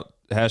shout out.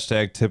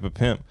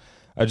 #TipAPimp.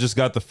 I just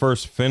got the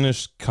first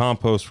finished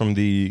compost from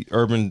the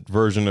urban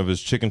version of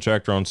his chicken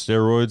tractor on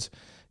steroids.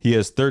 He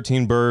has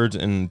 13 birds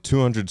and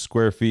 200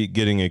 square feet,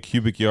 getting a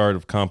cubic yard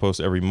of compost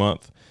every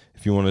month.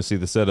 If you want to see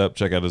the setup,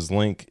 check out his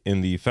link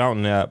in the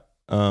Fountain app.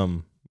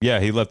 Yeah,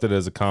 he left it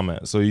as a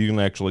comment. So you can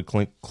actually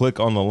click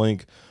on the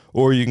link,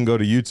 or you can go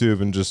to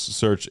YouTube and just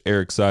search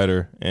Eric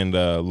Sider and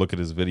look at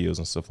his videos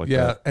and stuff like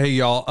that. Yeah. Hey,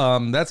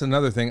 y'all. That's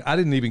another thing. I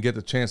didn't even get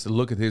the chance to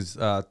look at his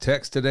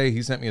text today.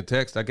 He sent me a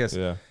text, I guess.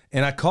 Yeah.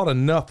 And I caught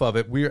enough of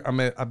it.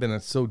 I've been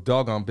so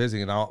doggone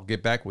busy, and I'll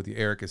get back with you,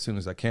 Eric, as soon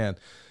as I can.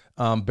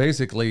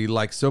 Basically,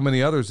 like so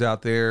many others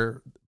out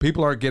there,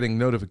 people aren't getting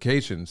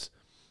notifications.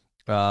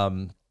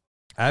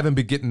 I haven't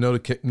been getting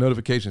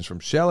notifications from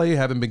Shelly.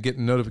 Haven't been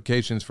getting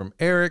notifications from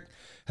Eric.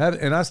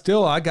 And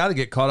I got to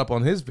get caught up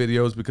on his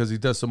videos because he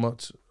does so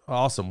much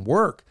awesome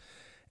work.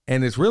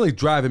 And it's really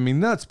driving me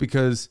nuts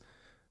because,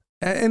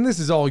 and this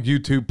is all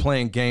YouTube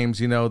playing games,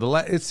 you know,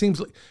 it seems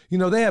like, you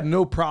know, they have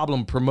no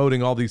problem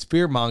promoting all these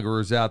fear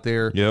mongers out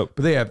there. Yep.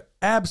 But they have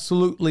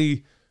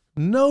absolutely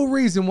no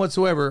reason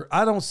whatsoever.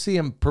 I don't see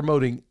him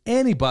promoting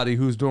anybody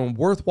who's doing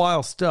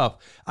worthwhile stuff.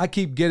 I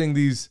keep getting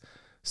these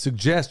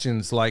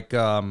suggestions like,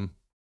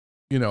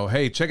 you know,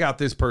 hey, check out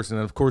this person.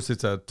 And of course,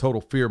 it's a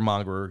total fear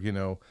monger, you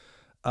know.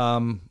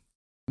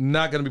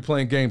 Not going to be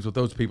playing games with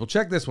those people.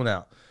 Check this one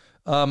out.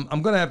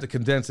 I'm going to have to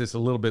condense this a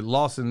little bit.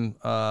 Lawson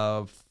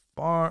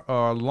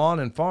Lawn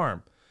and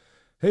Farm.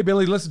 Hey,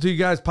 Billy, listen to you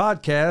guys'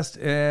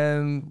 podcast,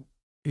 and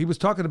he was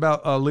talking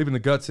about leaving the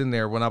guts in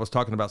there when I was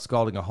talking about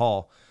scalding a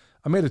hall.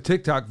 I made a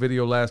TikTok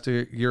video last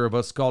year of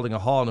us scalding a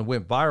hall, and it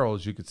went viral,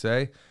 as you could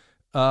say.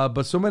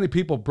 But so many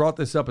people brought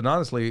this up, and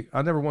honestly,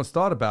 I never once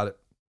thought about it.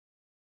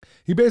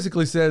 He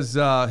basically says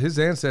his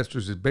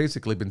ancestors have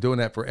basically been doing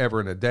that forever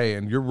and a day,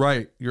 and you're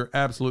right. You're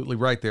absolutely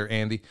right there,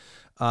 Andy.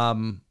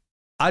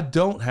 I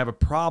don't have a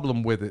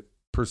problem with it,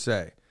 per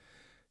se.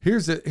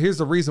 Here's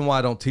the reason why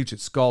I don't teach it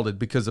scalded,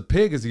 because a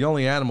pig is the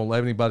only animal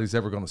anybody's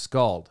ever going to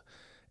scald.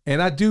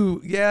 And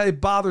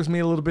it bothers me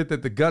a little bit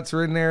that the guts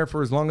are in there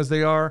for as long as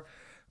they are.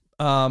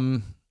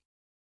 And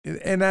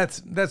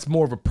that's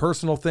more of a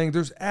personal thing.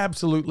 There's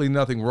absolutely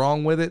nothing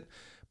wrong with it,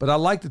 but I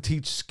like to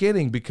teach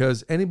skinning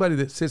because anybody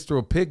that sits through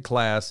a pig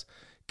class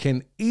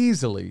can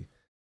easily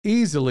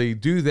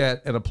do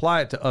that and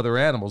apply it to other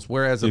animals,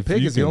 whereas a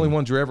pig is the only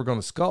ones you're ever going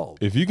to scald.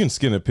 If you can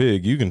skin a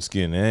pig, you can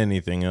skin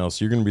anything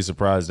else. You're going to be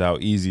surprised how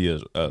easy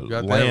a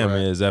lamb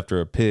is after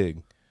a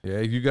pig. Yeah,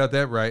 you got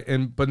that right.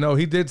 But no,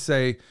 he did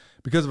say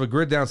because of a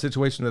grid down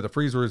situation that the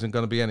freezer isn't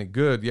going to be any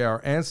good. Yeah,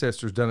 our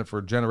ancestors done it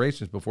for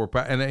generations before,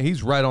 and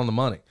he's right on the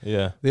money.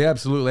 Yeah, they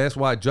absolutely. That's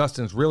why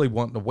Justin's really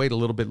wanting to wait a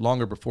little bit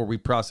longer before we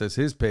process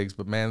his pigs.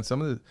 But man,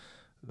 some of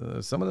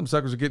them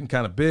suckers are getting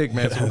kind of big,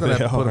 man. So we're going to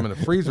have to put them in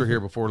the freezer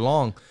here before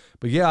long.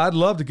 But yeah, I'd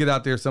love to get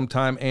out there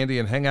sometime, Andy,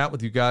 and hang out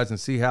with you guys and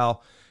see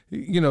how,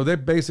 they're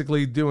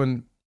basically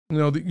doing.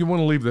 You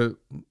want to leave the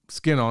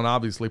skin on,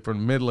 obviously,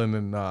 from Midland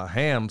and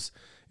hams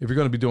if you're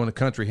going to be doing a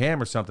country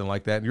ham or something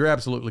like that. And you're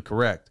absolutely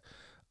correct.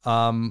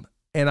 And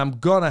I'm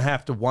going to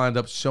have to wind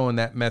up showing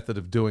that method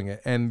of doing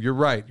it. And you're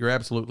right. You're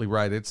absolutely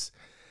right. It's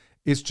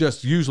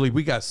just usually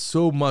we got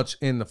so much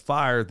in the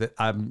fire that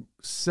I'm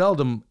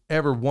seldom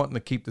ever wanting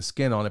to keep the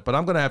skin on it. But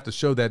I'm going to have to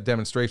show that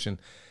demonstration.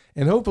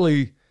 And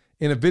hopefully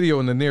in a video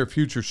in the near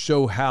future,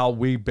 show how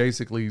we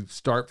basically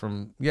start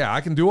from,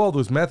 I can do all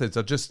those methods.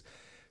 I just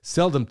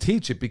seldom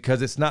teach it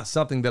because it's not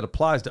something that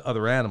applies to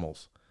other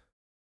animals.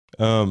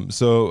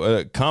 So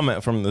a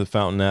comment from the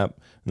Fountain app,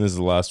 and this is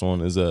the last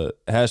one, is a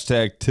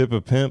hashtag tip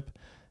a pimp,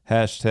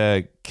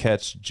 hashtag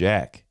catch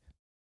Jack.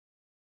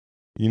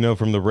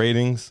 From the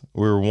ratings,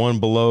 we were one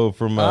below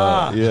from,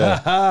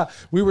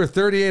 we were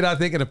 38, I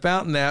think, in the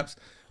Fountain apps.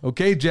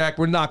 Okay, Jack,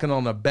 we're knocking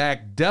on the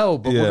back door,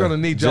 but we're going to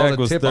need y'all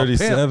to tip a pimp. Jack was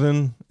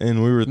 37,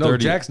 and we were 30. No,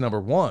 Jack's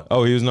number one.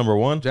 Oh, he was number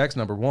one? Jack's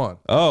number one.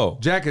 Oh.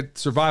 Jack at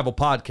Survival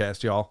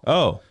Podcast, y'all.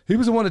 Oh. He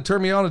was the one that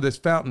turned me on to this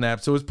Fountain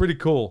app, so it's pretty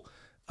cool.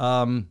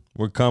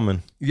 We're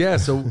coming. Yeah,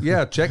 so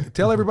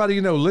tell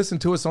everybody listen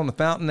to us on the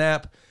Fountain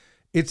app.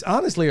 It's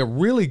honestly a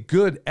really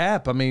good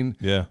app. I mean,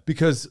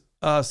 because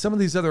some of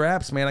these other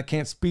apps, man, I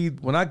can't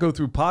speed. When I go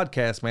through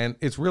podcasts, man,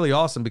 it's really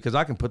awesome because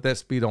I can put that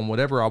speed on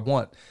whatever I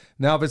want.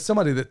 Now, if it's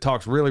somebody that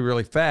talks really,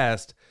 really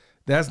fast,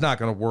 that's not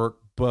going to work.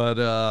 But,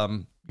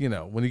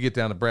 when you get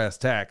down to brass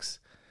tacks,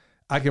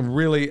 I can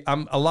really,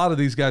 a lot of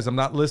these guys, I'm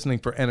not listening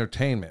for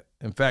entertainment.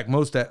 In fact,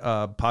 most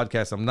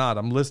podcasts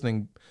I'm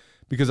listening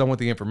because I want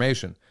the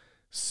information.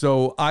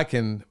 So I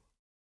can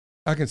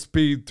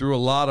speed through a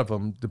lot of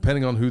them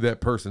depending on who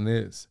that person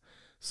is.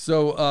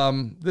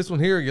 So this one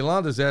here,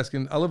 Yolanda's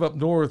asking, I live up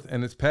north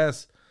and it's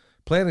past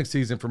planting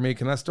season for me.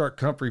 Can I start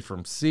comfrey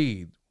from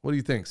seed? What do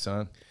you think,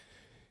 son?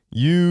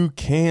 You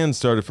can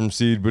start it from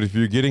seed, but if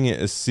you're getting it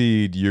as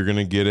seed, you're going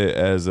to get it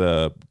as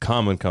a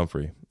common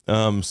comfrey.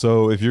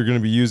 So if you're going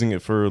to be using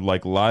it for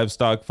like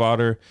livestock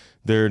fodder,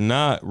 they're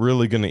not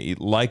really going to eat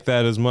like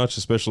that as much,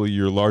 especially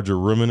your larger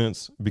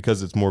ruminants,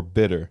 because it's more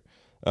bitter.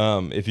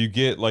 If you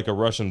get like a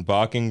Russian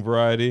Bocking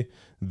variety,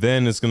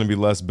 then it's going to be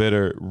less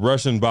bitter.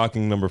 Russian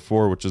Bocking number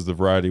 4, which is the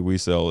variety we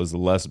sell, is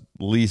the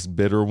least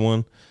bitter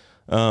one.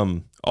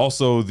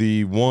 Also,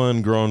 the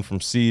one grown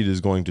from seed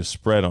is going to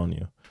spread on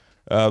you,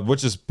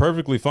 which is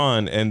perfectly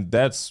fine. And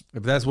if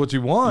that's what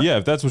you want. Yeah,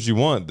 if that's what you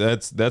want,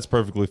 that's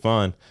perfectly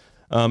fine.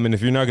 And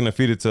if you're not going to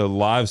feed it to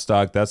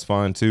livestock, that's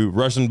fine too.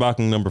 Russian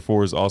Bocking number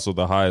 4 is also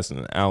the highest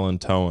in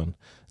allantoin.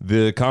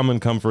 The common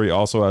comfrey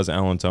also has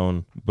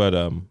allantoin,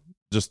 but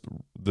just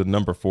the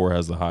number 4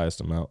 has the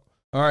highest amount.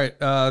 All right,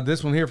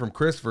 this one here from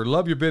Christopher.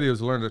 Love your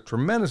videos. Learned a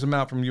tremendous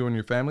amount from you and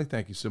your family.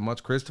 Thank you so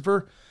much,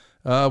 Christopher.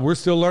 We're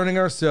still learning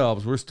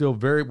ourselves.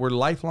 We're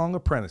lifelong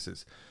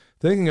apprentices.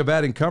 Thinking of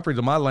adding comfrey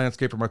to my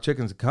landscape for my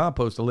chickens and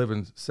compost. I live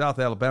in South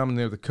Alabama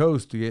near the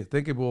coast. Do you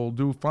think it will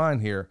do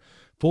fine here?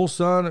 Full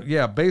sun,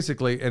 yeah,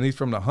 basically, and he's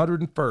from the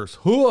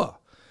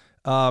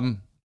 101st.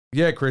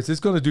 Yeah, Chris, it's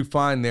going to do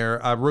fine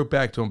there. I wrote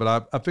back to him,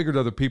 but I figured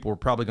other people were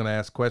probably going to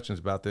ask questions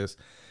about this.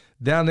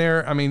 Down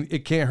there, I mean,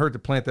 it can't hurt to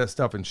plant that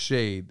stuff in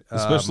shade.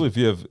 Especially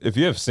if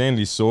you have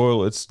sandy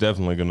soil, it's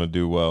definitely going to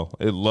do well.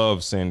 It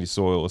loves sandy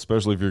soil,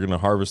 especially if you're going to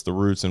harvest the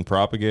roots and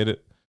propagate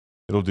it.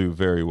 It'll do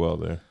very well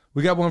there.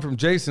 We got one from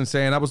Jason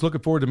saying, I was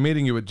looking forward to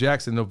meeting you at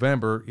Jackson in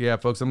November. Yeah,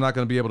 folks, I'm not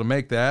going to be able to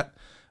make that.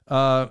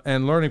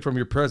 And learning from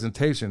your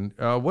presentation.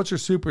 What's your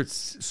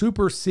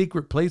super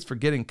secret place for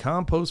getting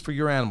compost for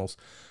your animals?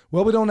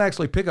 Well, we don't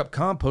actually pick up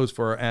compost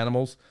for our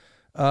animals.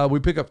 we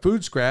pick up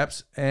food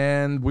scraps,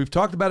 and we've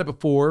talked about it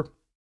before.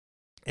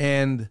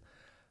 And,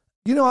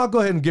 I'll go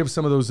ahead and give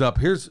some of those up.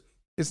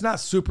 It's not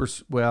super,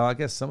 well, I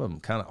guess some of them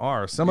kind of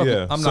are. Some of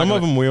them, some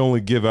of them we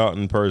only give out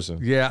in person.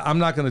 Yeah, I'm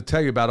not going to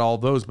tell you about all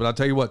those, but I'll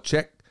tell you what,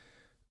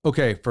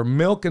 for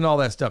milk and all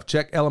that stuff,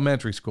 check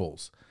elementary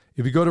schools.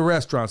 If you go to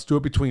restaurants, do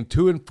it between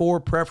 2 and 4,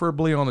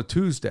 preferably on a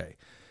Tuesday.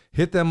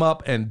 Hit them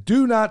up and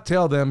do not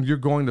tell them you're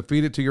going to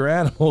feed it to your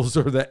animals,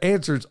 or the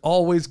answer's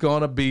always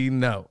going to be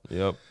no.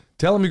 Yep.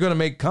 Tell them you're going to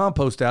make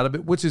compost out of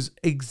it, which is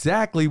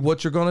exactly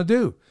what you're going to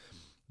do.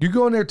 You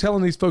go in there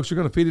telling these folks you're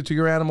going to feed it to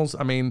your animals.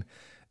 I mean,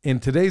 in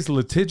today's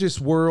litigious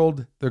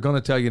world, they're going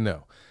to tell you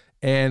no.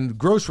 And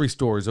grocery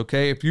stores,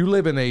 okay? If you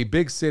live in a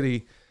big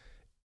city,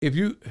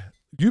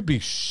 you'd be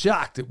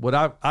shocked at what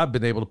I've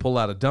been able to pull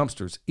out of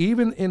dumpsters.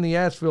 Even in the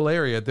Asheville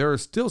area, there are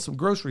still some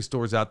grocery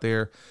stores out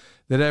there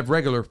that have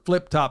regular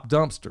flip-top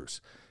dumpsters.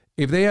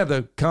 If they have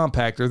the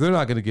compactor, they're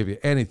not going to give you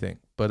anything.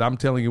 But I'm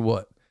telling you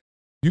what,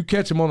 you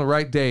catch them on the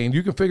right day, and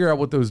you can figure out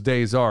what those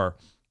days are.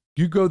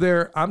 You go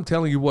there, I'm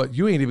telling you what,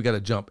 you ain't even got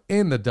to jump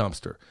in the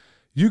dumpster.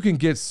 You can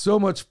get so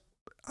much,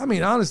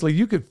 honestly,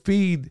 you could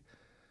feed,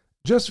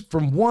 just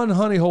from one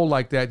honey hole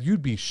like that,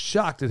 you'd be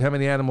shocked at how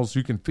many animals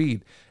you can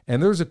feed.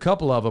 And there's a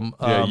couple of them.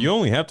 Yeah, you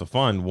only have to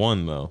find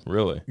one, though,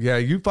 really. Yeah,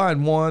 you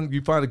find one,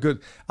 you find a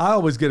good, I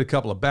always get a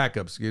couple of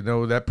backups.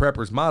 That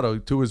prepper's motto,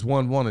 2 is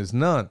 1, 1 is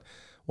none.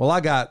 Well, I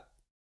got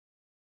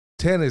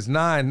 10 is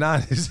 9,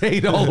 9 is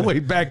 8, all the way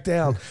back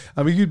down.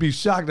 You'd be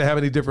shocked at how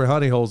many different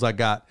honey holes I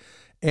got.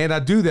 And I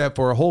do that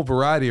for a whole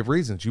variety of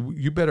reasons.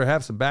 You better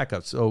have some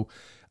backups. So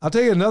I'll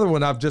tell you another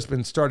one I've just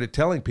been started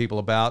telling people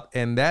about,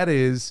 and that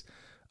is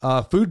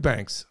food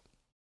banks.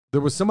 There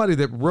was somebody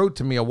that wrote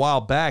to me a while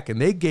back, and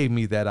they gave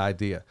me that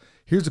idea.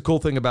 Here's the cool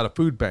thing about a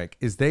food bank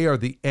is they are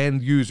the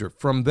end user.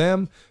 From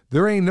them,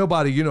 there ain't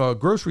nobody, a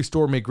grocery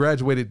store may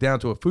graduate it down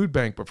to a food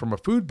bank, but from a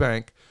food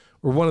bank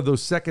or one of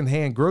those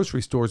secondhand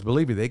grocery stores,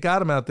 believe me, they got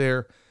them out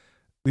there.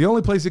 The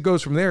only place it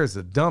goes from there is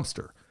the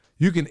dumpster.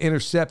 You can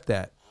intercept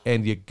that.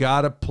 And you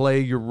got to play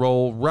your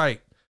role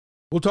right.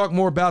 We'll talk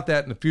more about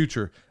that in the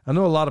future. I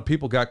know a lot of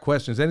people got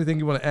questions. Anything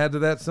you want to add to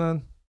that,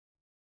 son?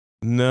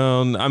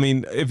 No,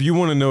 if you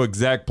want to know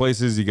exact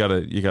places, you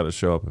gotta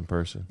show up in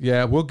person.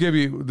 Yeah, we'll give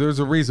you, there's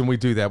a reason we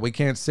do that. We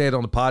can't say it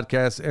on the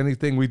podcast.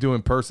 Anything we do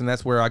in person,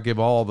 that's where I give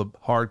all the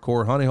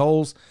hardcore honey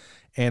holes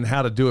and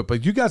how to do it.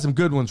 But you got some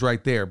good ones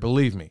right there.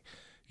 Believe me,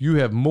 you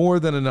have more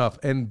than enough.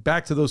 And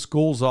back to those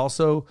schools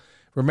also,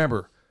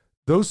 remember,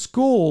 those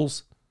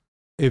schools,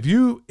 If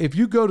you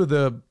go to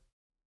the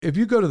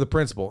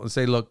principal and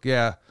say, look,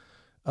 Jack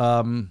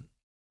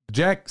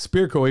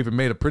Spearco even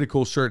made a pretty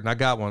cool shirt, and I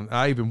got one.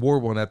 I even wore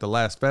one at the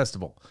last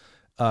festival.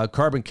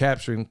 Carbon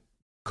Capture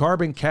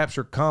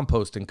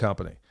Composting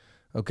Company.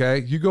 Okay,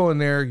 you go in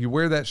there, you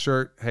wear that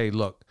shirt. Hey,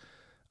 look,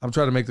 I'm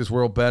trying to make this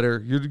world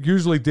better. You're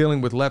usually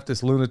dealing with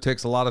leftist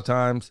lunatics a lot of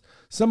times.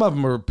 Some of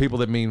them are people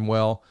that mean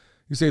well.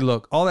 You say,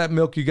 look, all that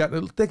milk you got.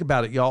 Think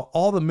about it, y'all.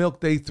 All the milk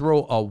they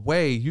throw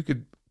away, you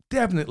could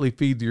definitely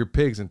feed to your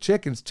pigs and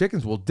chickens.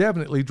 Chickens will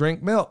definitely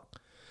drink milk.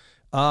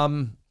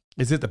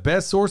 Is it the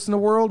best source in the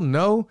world?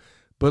 No,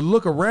 but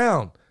look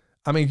around.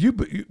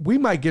 We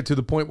might get to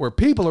the point where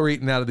people are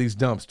eating out of these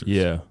dumpsters.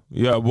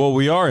 Yeah. Well,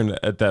 we are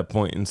at that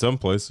point in some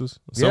places,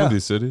 some of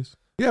these cities.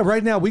 Yeah,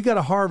 right now we got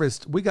to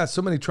harvest. We got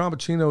so many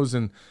tromboncinos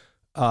and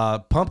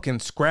pumpkin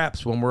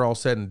scraps when we're all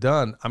said and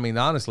done.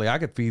 Honestly, I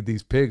could feed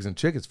these pigs and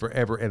chickens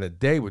forever and a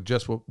day with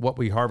just what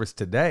we harvest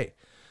today.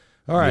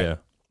 All right. Yeah.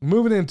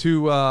 Moving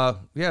into,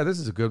 this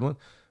is a good one.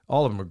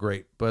 All of them are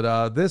great.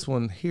 But this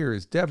one here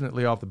is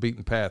definitely off the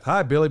beaten path.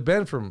 Hi, Billy.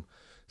 Ben from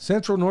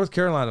Central North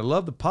Carolina.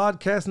 Love the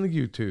podcast and the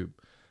YouTube.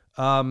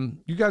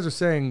 You guys are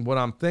saying what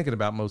I'm thinking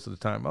about most of the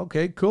time.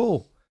 Okay,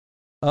 cool.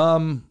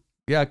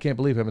 I can't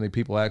believe how many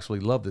people actually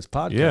love this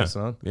podcast,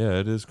 son. Yeah,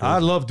 it is crazy. I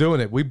love doing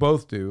it. We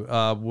both do.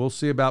 We'll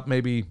see about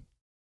maybe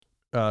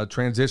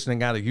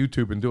transitioning out of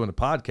YouTube and doing a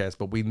podcast,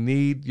 but we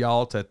need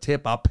y'all to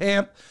tip our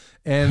pimp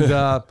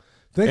and...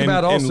 Think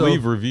about also. And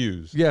leave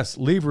reviews. Yes,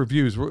 leave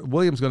reviews.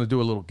 William's going to do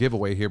a little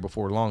giveaway here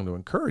before long to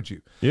encourage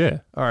you. Yeah.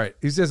 All right.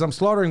 He says, I'm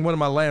slaughtering one of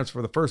my lambs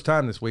for the first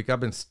time this week. I've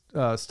been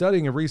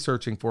studying and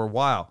researching for a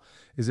while.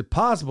 Is it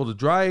possible to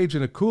dry age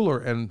in a cooler?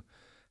 And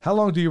how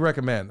long do you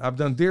recommend? I've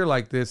done deer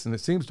like this, and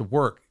it seems to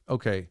work.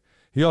 Okay.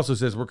 He also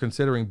says we're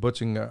considering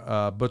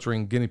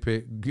butchering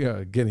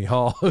guinea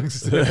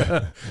hogs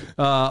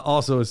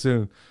also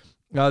soon.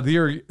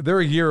 They're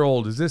a year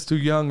old. Is this too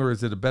young, or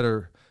is it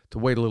better to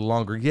wait a little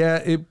longer?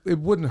 Yeah, it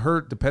wouldn't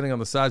hurt depending on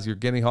the size of your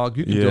guinea hog.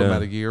 You can do them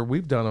at a year.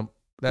 We've done them.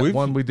 That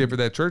one we did for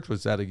that church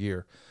was at a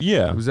year.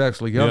 Yeah. It was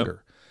actually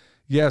younger.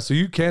 Yep. Yeah, so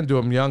you can do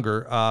them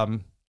younger.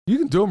 You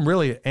can do them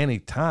really at any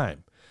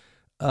time.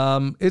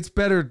 It's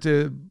better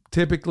to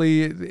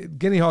typically,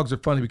 guinea hogs are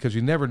funny because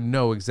you never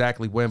know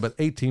exactly when, but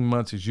 18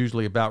 months is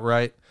usually about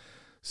right.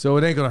 So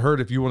it ain't going to hurt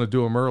if you want to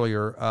do them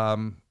earlier.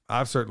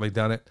 I've certainly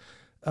done it.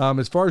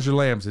 As far as your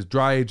lambs, is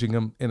dry aging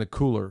them in a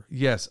cooler.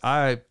 Yes,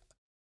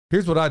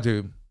 here's what I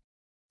do.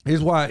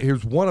 Here's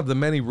one of the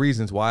many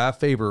reasons why I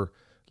favor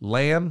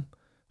lamb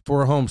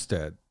for a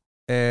homestead.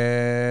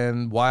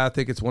 and why I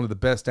think it's one of the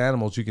best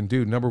animals you can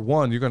do. Number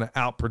one, you're going to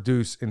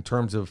outproduce in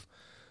terms of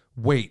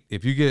weight.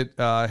 If you get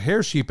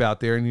hair sheep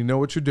out there and you know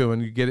what you're doing,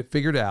 you get it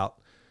figured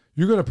out,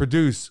 you're going to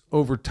produce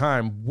over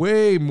time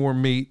way more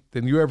meat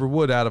than you ever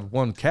would out of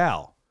one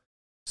cow.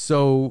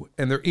 So,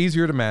 and they're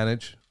easier to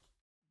manage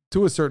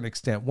to a certain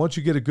extent. Once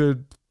you get a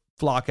good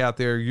flock out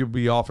there, you'll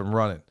be off and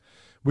running.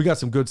 We got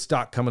some good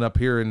stock coming up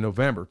here in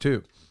November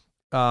too.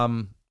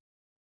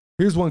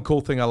 Here's one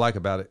cool thing I like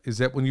about it is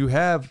that when you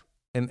have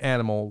an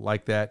animal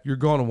like that, you're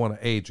going to want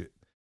to age it.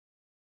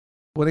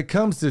 When it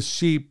comes to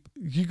sheep,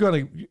 you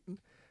can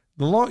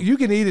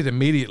eat it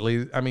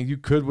immediately. I mean, you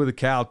could with a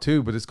cow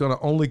too, but it's going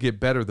to only get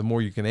better the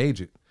more you can age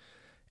it.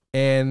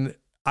 And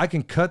I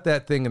can cut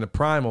that thing into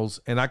primals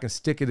and I can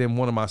stick it in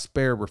one of my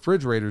spare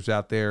refrigerators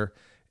out there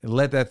and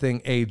let that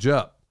thing age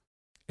up.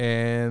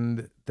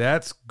 And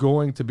that's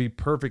going to be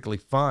perfectly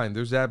fine.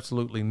 There's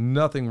absolutely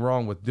nothing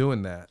wrong with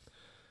doing that.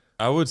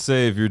 I would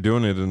say if you're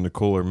doing it in the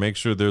cooler, make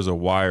sure there's a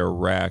wire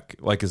rack.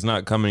 Like it's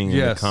not coming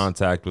into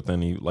contact with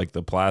any, like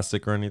the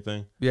plastic or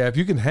anything. Yeah, if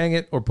you can hang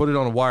it or put it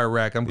on a wire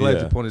rack, I'm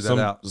glad you pointed that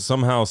out.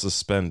 Somehow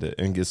suspend it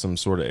and get some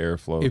sort of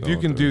airflow. If you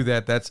can do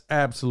that, that's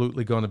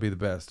absolutely going to be the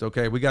best.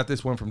 Okay, we got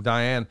this one from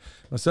Diane.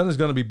 My son is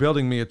going to be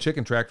building me a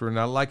chicken tractor, and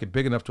I like it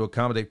big enough to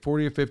accommodate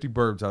 40 or 50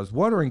 birds. I was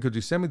wondering, could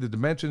you send me the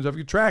dimensions of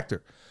your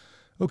tractor?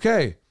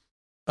 Okay.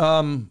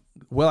 Well,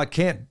 I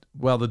can't.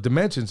 Well, the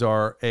dimensions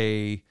are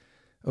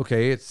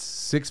it's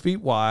 6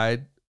 feet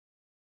wide,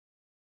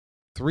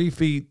 3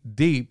 feet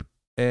deep,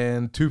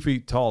 and 2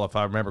 feet tall, if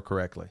I remember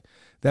correctly.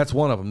 That's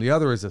one of them. The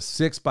other is a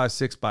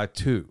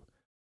 6x6x2.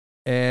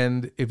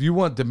 And if you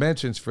want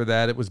dimensions for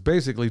that, it was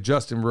basically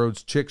Justin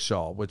Rhodes'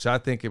 Chickshaw, which I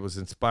think it was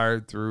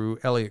inspired through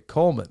Elliot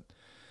Coleman.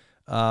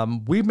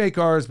 We make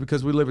ours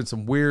because we live in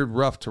some weird,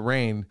 rough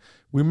terrain.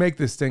 We make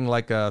this thing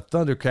like a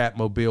Thundercat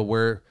mobile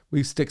where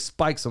we stick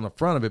spikes on the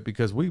front of it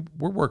because we're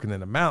working in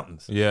the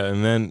mountains. Yeah,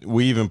 and then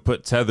we even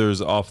put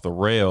tethers off the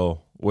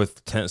rail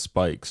with tent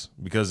spikes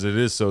because it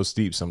is so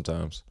steep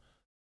sometimes.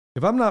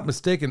 If I'm not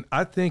mistaken,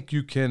 I think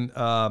you can,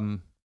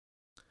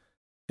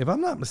 if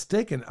I'm not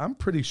mistaken, I'm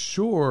pretty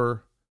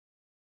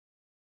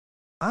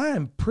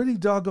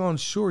doggone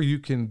sure you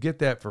can get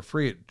that for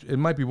free. It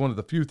might be one of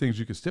the few things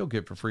you can still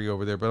get for free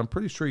over there, but I'm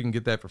pretty sure you can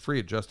get that for free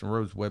at Justin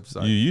Rhodes'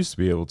 website. You used to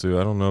be able to.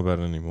 I don't know about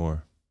it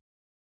anymore.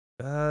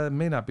 It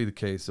may not be the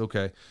case.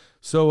 Okay.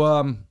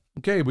 So,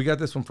 we got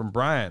this one from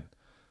Brian.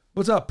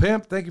 What's up,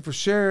 pimp? Thank you for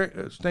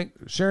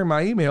sharing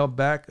my email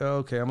back.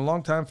 Okay, I'm a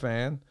longtime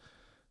fan.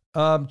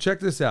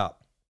 Check this out.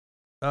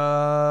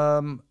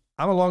 I'm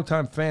a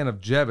longtime fan of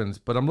Jevons,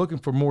 but I'm looking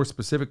for more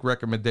specific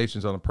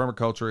recommendations on a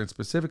permaculture and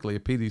specifically a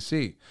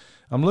PDC.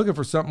 I'm looking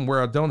for something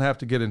where I don't have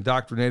to get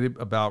indoctrinated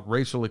about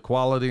racial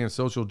equality and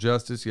social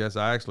justice. Yes,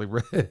 I actually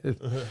read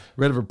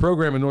of a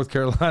program in North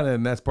Carolina,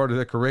 and that's part of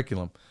their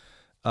curriculum.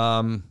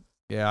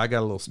 Yeah, I got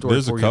a little story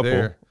There's for a couple.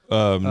 You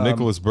there.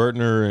 Nicholas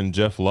Bertner and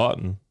Jeff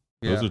Lawton.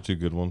 Those are two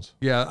good ones.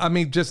 Yeah, I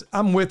mean,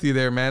 I'm with you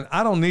there, man.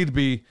 I don't need to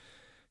be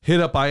hit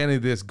up by any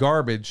of this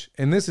garbage.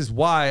 And this is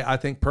why I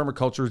think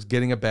permaculture is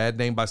getting a bad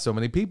name by so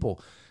many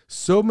people.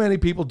 So many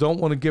people don't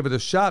want to give it a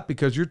shot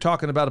because you're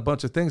talking about a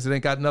bunch of things that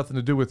ain't got nothing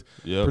to do with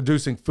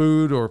producing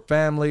food or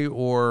family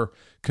or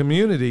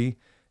community.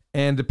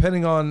 And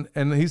depending on,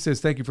 and he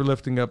says, thank you for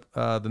lifting up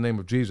the name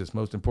of Jesus,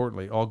 most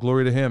importantly. All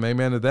glory to him.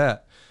 Amen to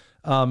that.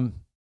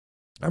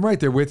 I'm right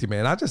there with you,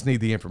 man. I just need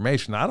the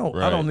information. I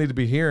don't need to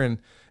be hearing.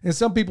 And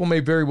some people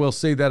may very well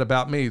say that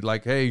about me,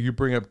 like, hey, you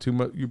bring up too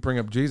much, you bring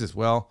up Jesus.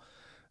 Well,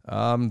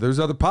 there's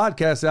other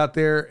podcasts out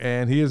there,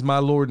 and he is my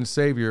Lord and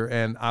Savior,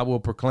 and I will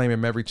proclaim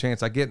him every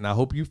chance I get, and I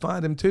hope you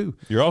find him too.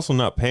 You're also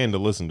not paying to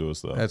listen to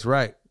us, though. That's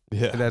right.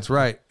 Yeah, that's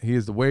right. He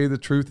is the way, the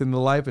truth, and the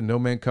life, and no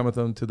man cometh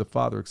unto the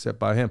Father except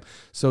by him.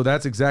 So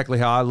that's exactly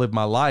how I live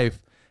my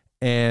life,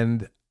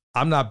 and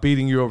I'm not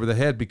beating you over the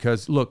head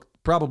because, look,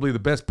 probably the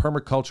best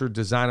permaculture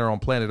designer on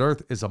planet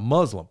Earth is a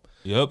Muslim.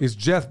 Yep. Is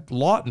Jeff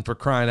Lawton, for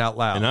crying out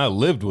loud. And I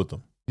lived with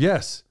him.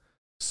 Yes.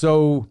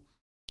 So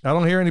I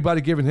don't hear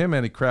anybody giving him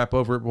any crap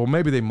over it. Well,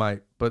 maybe they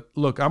might. But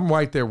look, I'm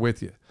right there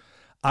with you.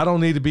 I don't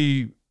need to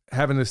be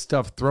having this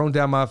stuff thrown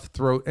down my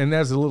throat. And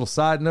as a little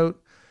side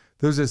note,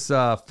 there's this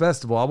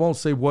festival. I won't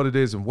say what it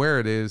is and where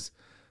it is.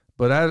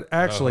 But I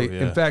actually,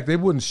 in fact, it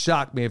wouldn't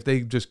shock me if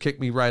they just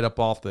kicked me right up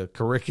off the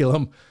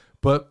curriculum.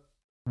 But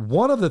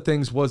one of the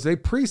things was they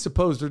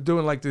presuppose they're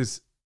doing like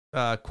this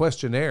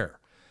questionnaire.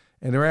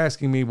 And they're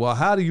asking me, well,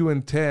 how do you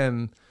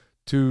intend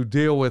to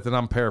deal with, and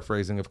I'm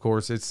paraphrasing, of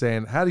course, it's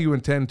saying, how do you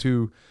intend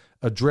to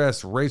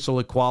address racial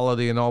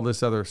equality and all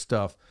this other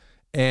stuff?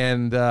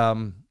 And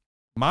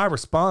my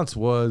response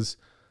was,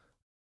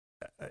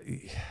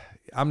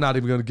 I'm not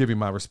even going to give you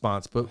my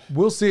response, but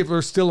we'll see if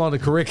we're still on the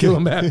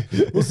curriculum.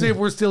 We'll see if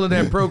we're still in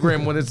that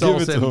program when it's all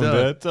said and done.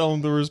 Dad. Tell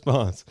him the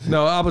response.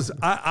 No,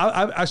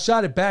 I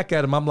shot it back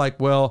at him. I'm like,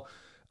 well,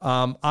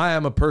 I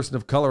am a person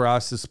of color. I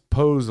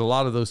suppose a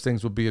lot of those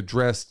things would be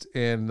addressed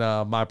in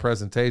my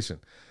presentation.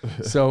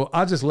 So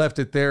I just left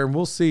it there, and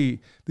we'll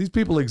see. These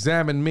people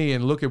examine me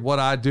and look at what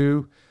I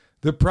do.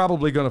 they're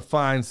probably going to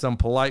find some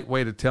polite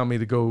way to tell me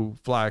to go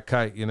fly a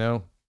kite, you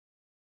know?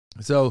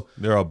 So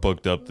they're all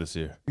booked up this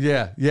year.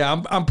 Yeah.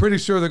 I'm pretty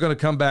sure they're going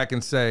to come back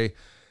and say,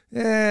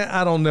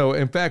 I don't know.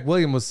 In fact,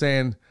 William was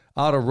saying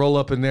I ought to roll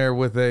up in there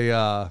with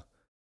a,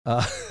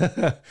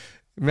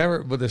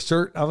 remember with the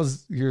shirt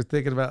you're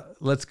thinking about,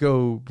 let's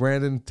go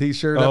Brandon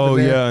t-shirt. Oh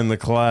yeah. In the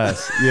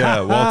class.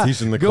 Yeah. While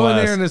teaching the go class. Go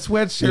in there in a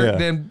sweatshirt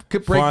and then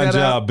break fine that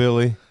job, out.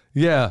 Billy.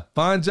 Yeah.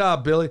 Fine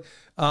job, Billy.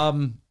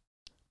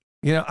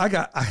 You know,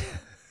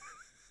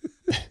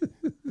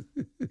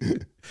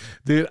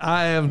 dude,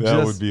 I am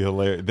that would be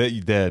hilarious. That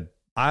you dead.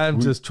 I am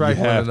just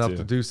trifling enough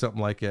to do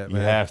something like that, man.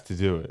 You have to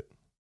do it.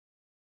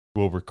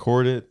 We'll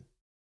record it.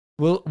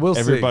 We'll see.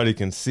 Everybody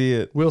can see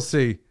it. We'll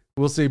see.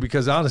 We'll see,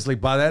 because honestly,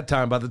 by the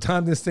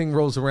time this thing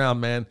rolls around,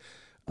 man.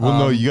 Well,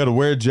 no, you got to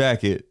wear a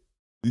jacket.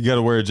 You got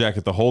to wear a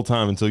jacket the whole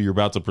time until you're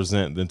about to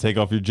present. Then take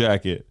off your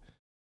jacket.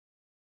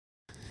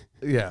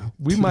 Yeah,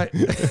 we might.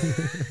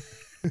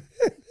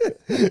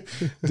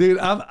 Dude,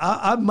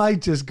 I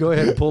might just go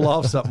ahead and pull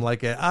off something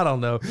like that. I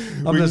don't know.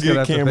 I'm just gonna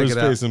have to cameras think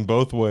it out. facing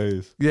both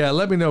ways. Yeah,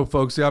 let me know,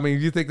 folks. I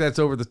mean, you think that's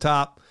over the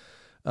top?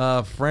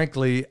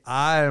 Frankly,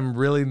 I am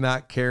really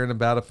not caring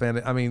about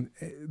offending. I mean,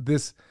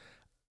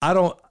 I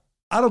don't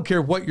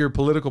care what your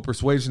political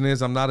persuasion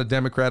is. I'm not a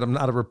Democrat. I'm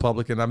not a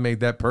Republican. I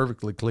made that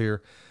perfectly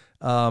clear.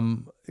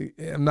 I'm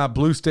not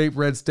blue state,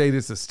 red state.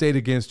 It's a state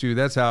against you.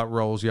 That's how it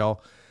rolls,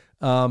 y'all.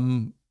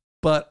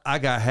 But I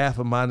got half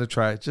a mind to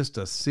try it just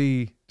to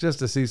see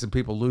some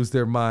people lose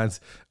their minds.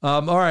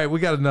 All right,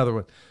 we got another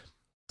one.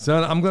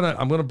 Son, I'm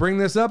gonna bring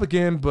this up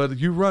again, but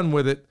you run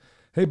with it.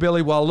 Hey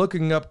Billy, while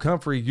looking up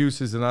comfrey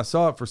uses and I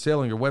saw it for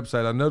sale on your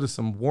website, I noticed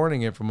some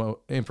warning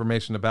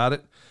information about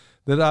it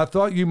that I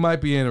thought you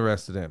might be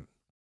interested in.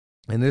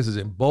 And this is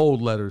in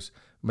bold letters: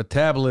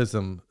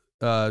 metabolism,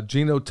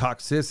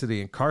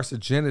 genotoxicity, and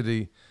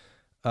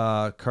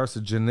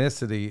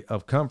carcinogenicity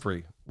of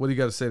comfrey. What do you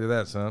got to say to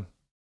that, son?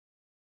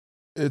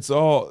 It's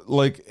all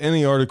like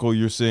any article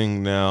you're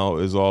seeing now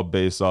is all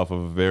based off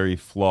of a very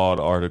flawed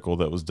article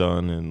that was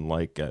done in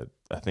I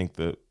think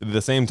the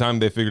same time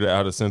they figured out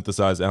how to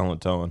synthesize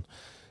allantoin.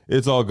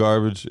 It's all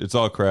garbage. It's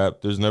all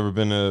crap. There's never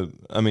been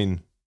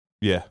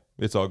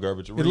it's all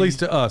garbage. At least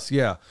to us,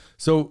 yeah.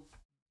 So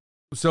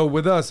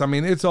with us, I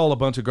mean, it's all a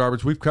bunch of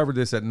garbage. We've covered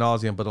this ad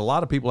nauseum, but a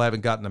lot of people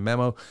haven't gotten a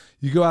memo.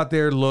 You go out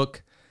there,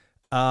 look.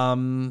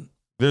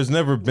 There's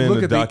never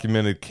been a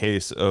documented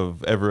case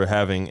of ever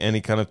having any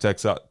kind of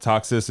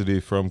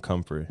toxicity from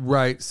comfrey.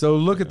 Right. So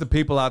look at the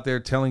people out there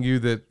telling you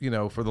that, you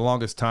know, for the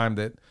longest time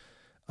that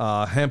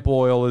hemp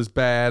oil is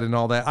bad and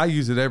all that. I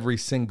use it every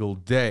single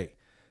day.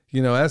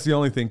 You know, that's the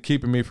only thing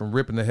keeping me from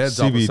ripping the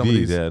heads off of some of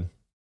these. Dad.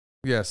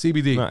 Yeah,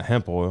 CBD. Not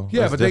hemp oil.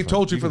 Yeah, that's but different. they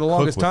told you for the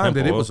longest time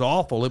that it was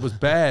awful. It was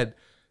bad.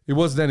 It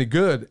wasn't any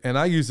good. And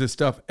I use this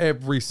stuff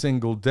every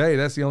single day.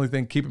 That's the only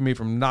thing keeping me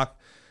from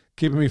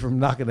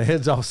knocking the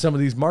heads off some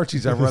of these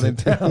marchies I run in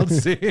town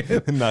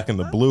seeing. Knocking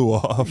the blue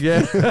off.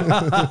 Yeah.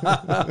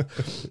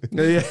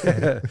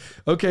 Yeah.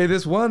 Okay,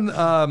 this one,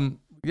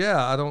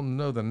 I don't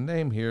know the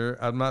name here.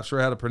 I'm not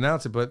sure how to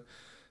pronounce it, but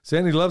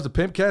Sandy loves the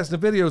Pimpcast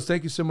and the videos.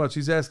 Thank you so much.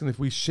 He's asking if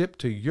we ship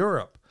to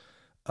Europe.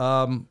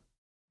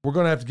 We're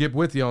going to have to get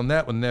with you on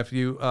that one,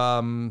 nephew.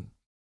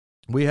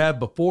 We have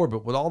before,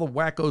 but with all the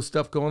wacko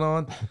stuff going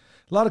on,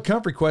 a lot of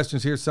comfrey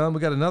questions here, son. We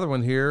got another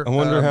one here. I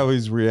wonder how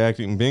he's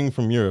reacting. Being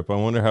from Europe, I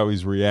wonder how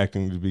he's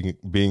reacting to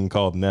being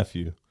called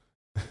nephew.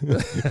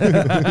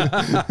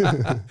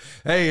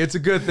 Hey, it's a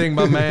good thing,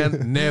 my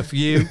man,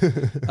 nephew.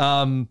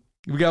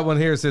 We got one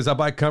here that says, I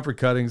buy comfrey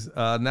cuttings.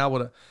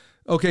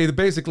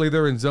 Basically,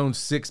 they're in zone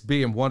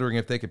 6B. I'm wondering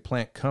if they could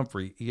plant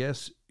comfrey.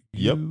 Yes,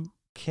 you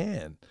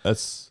can.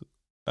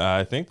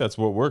 I think that's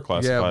what we're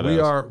classified as. Yeah, we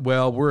are.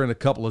 Well, we're in a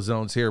couple of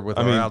zones here with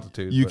our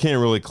altitude. You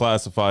can't really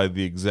classify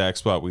the exact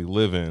spot we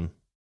live in,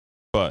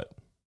 but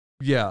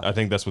yeah, I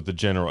think that's what the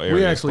general area is.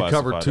 We actually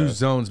cover two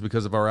zones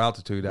because of our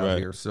altitude out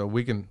here, so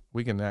we can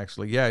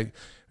actually,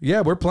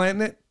 we're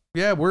planting it.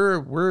 Yeah,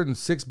 we're in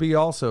 6B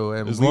also,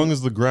 and as long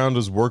as the ground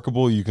is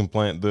workable, you can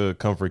plant the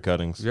comfrey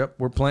cuttings. Yep,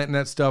 we're planting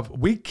that stuff.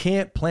 We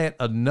can't plant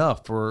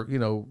enough for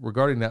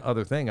regarding that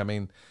other thing. I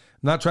mean, I'm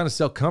not trying to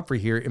sell comfrey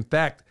here. In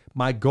fact,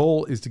 my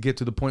goal is to get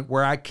to the point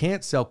where I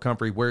can't sell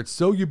comfrey, where it's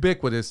so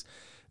ubiquitous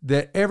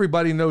that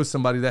everybody knows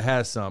somebody that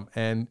has some,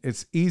 and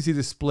it's easy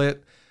to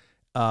split.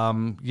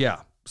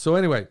 So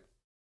anyway,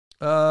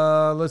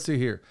 let's see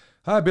here.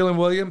 Hi, Bill and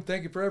William.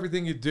 Thank you for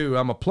everything you do.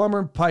 I'm a plumber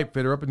and pipe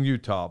fitter up in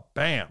Utah.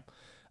 Bam.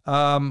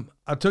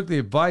 I took the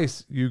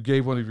advice you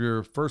gave one of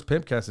your first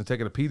Pimpcasts and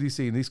taken a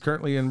PDC, and he's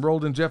currently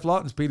enrolled in Jeff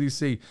Lawton's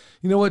PDC.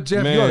 You know what,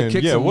 Jeff? You ought to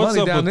kick some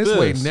money down this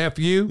way,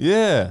 nephew.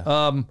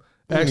 Yeah.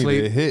 Actually,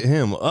 need to hit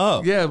him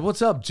up. Yeah,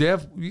 what's up,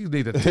 Jeff? You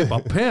need to tip a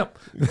pimp.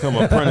 Come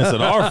apprentice at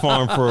our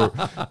farm for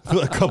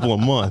a couple of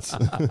months.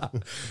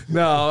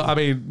 No, I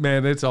mean,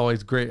 man, it's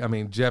always great. I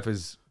mean, Jeff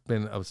has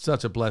been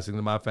such a blessing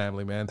to my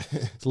family, man.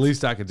 It's the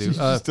least I could do.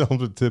 Just tell him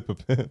to tip a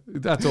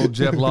pimp. I told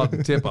Jeff Lawton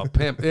to tip a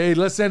pimp. Hey,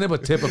 let's send him a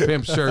tip a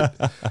pimp shirt.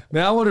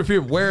 Now, I wonder if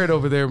he'd wear it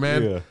over there,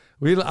 man. Yeah.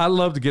 I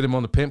love to get him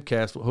on the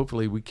Pimpcast.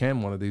 Hopefully we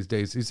can one of these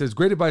days. He says,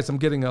 great advice. I'm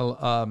getting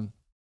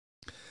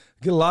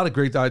get a lot of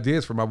great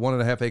ideas for my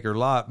 1.5 acre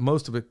lot.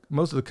 Most of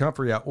the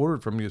comfrey I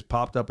ordered from you has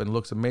popped up and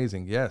looks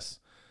amazing. Yes,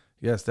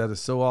 that is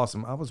so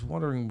awesome. I was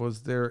wondering,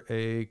 was there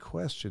a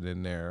question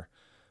in there?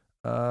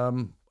 I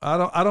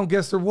don't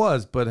guess there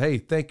was, but hey,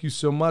 thank you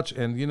so much.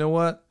 And you know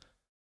what?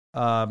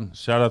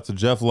 Shout out to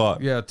Jeff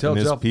Lott. Yeah, tell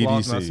Jeff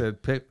Lott I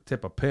said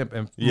tip a pimp.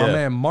 And yeah. My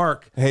man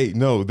Mark. Hey,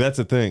 no, that's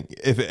the thing.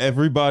 If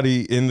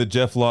everybody in the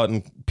Jeff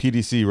Lawton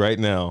PDC right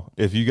now,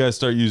 if you guys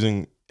start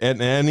using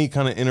any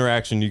kind of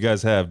interaction you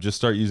guys have, just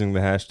start using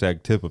the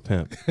hashtag tip a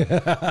pimp.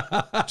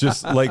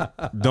 Just like,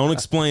 don't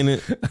explain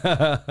it.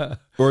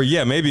 Or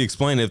yeah, maybe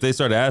explain it. If they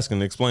start asking,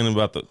 tell them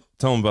about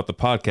the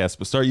podcast,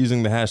 but start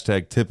using the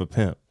hashtag tip a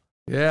pimp.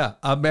 Yeah,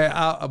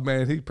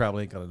 man, he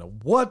probably ain't gonna know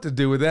what to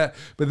do with that.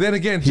 But then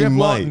again, Jeff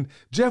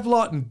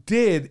Lawton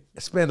did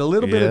spend a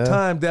little bit of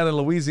time down in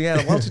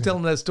Louisiana. Why don't you tell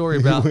him that story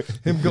about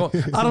him going?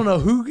 I don't know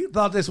who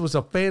thought this was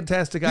a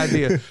fantastic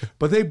idea,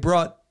 but they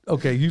brought.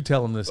 Okay, you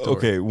tell him this story.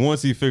 Okay,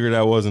 once he figured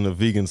I wasn't a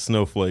vegan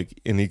snowflake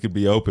and he could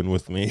be open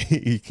with me,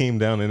 he came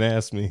down and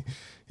asked me.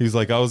 He's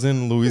like, I was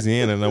in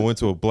Louisiana and I went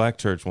to a black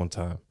church one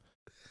time,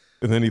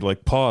 and then he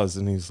like paused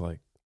and he's like,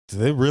 do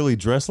they really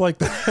dress like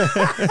that?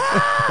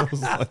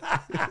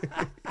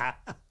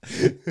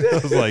 I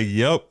was like,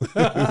 yep,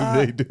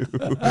 they do.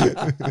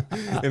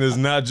 And it's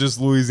not just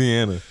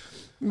Louisiana.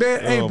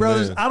 Man, hey,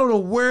 brothers, man. I don't know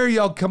where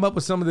y'all come up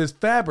with some of this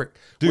fabric.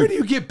 Dude, where do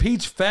you get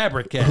peach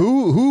fabric at?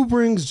 Who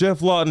brings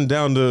Jeff Lawton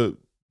down to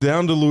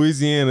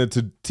Louisiana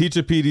to teach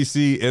a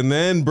PDC and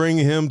then bring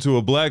him to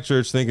a black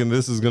church thinking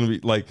this is going to be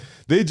like,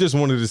 they just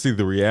wanted to see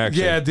the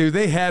reaction. Yeah, dude,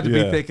 they had to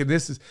be thinking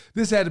this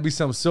had to be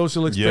some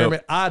social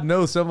experiment. Yep. I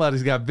know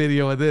somebody's got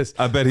video of this.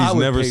 I bet he's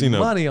never seen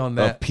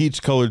a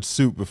peach colored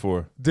suit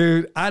before.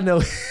 Dude, I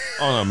know.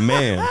 On a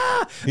man.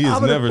 He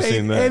has never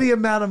seen that. Any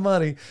amount of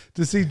money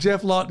to see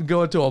Jeff Lawton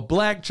go into a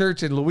black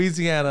church in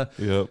Louisiana.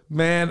 Yep.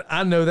 Man,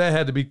 I know that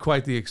had to be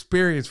quite the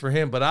experience for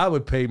him, but I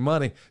would pay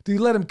money. Dude,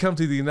 let him come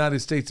to the United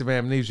States of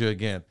Amnesia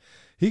again.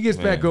 He gets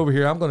back over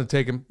here. I'm going to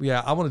take him.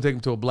 Yeah, I want to take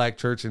him to a black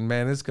church, and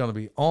man, it's going to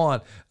be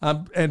on.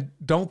 And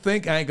don't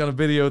think I ain't going to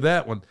video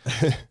that one.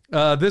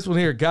 This one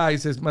here, guy, he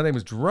says, my name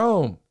is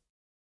Jerome.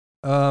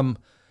 I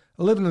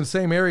live in the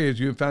same area as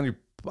you and found your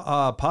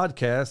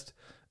podcast,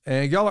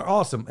 and y'all are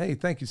awesome. Hey,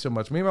 thank you so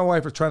much. Me and my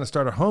wife are trying to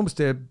start a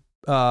homestead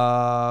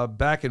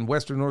back in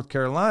Western North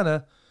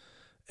Carolina,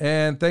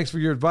 and thanks for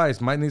your advice.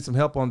 Might need some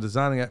help on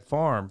designing that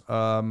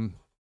farm.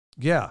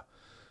 Yeah.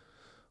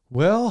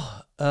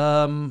 Well,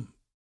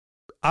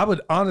 I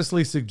would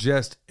honestly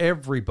suggest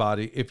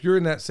everybody, if you're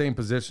in that same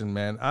position,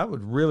 man, I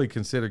would really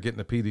consider getting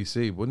a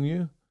PDC, wouldn't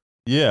you?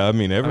 Yeah, I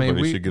mean,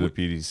 everybody should get a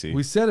PDC.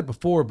 We said it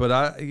before, but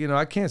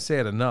I can't say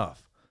it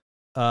enough.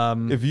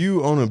 If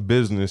you own a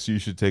business, you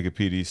should take a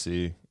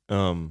PDC.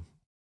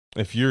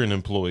 If you're an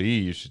employee,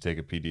 you should take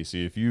a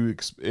PDC.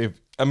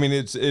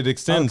 It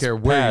extends. I don't care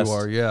where you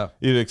are. Yeah,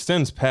 it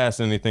extends past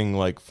anything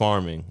like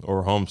farming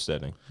or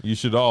homesteading. You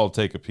should all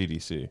take a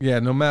PDC. Yeah,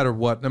 no matter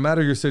what, no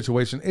matter your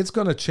situation, it's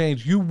going to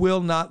change. You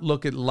will not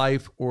look at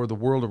life or the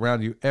world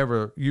around you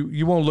ever.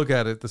 You won't look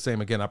at it the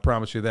same again. I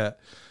promise you that.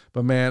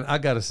 But man, I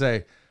got to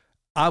say,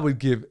 I would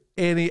give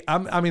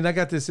I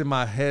got this in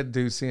my head,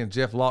 dude, seeing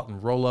Jeff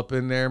Lawton roll up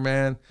in there,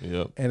 man.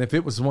 Yep. And if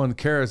it was one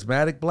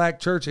charismatic black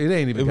church, it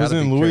ain't even. It was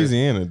in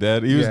Louisiana,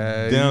 Dad. He was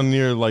down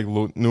near like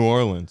New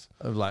Orleans.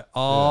 I was like,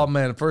 oh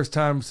man, the first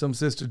time some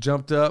sister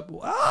jumped up,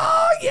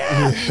 oh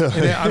yeah,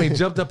 and then,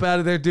 jumped up out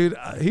of there, dude.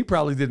 He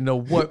probably didn't know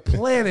what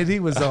planet he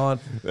was on.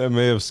 That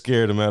may have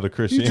scared him out of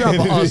Christianity. You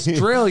drop an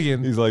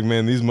Australian. He's like,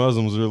 man, these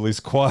Muslims are at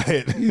least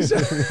quiet.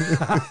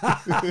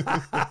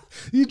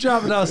 You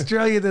drop an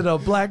Australian in a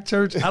black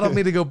church. I don't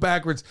mean to go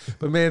backwards,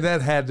 but man,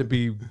 that had to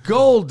be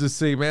gold to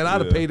see, man.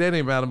 I'd have paid any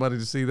amount of money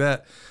to see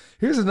that.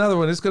 Here's another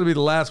one. It's going to be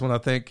the last one, I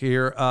think,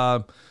 here.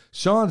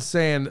 Sean's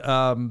saying,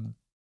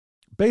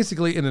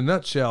 basically in a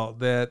nutshell,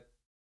 that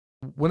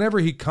whenever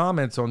he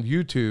comments on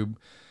YouTube,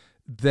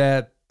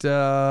 that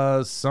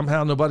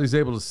somehow nobody's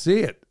able to see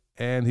it.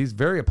 And he's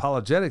very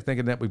apologetic,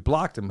 thinking that we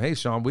blocked him. Hey,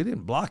 Sean, we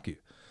didn't block you.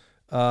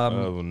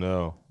 Oh,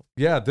 no.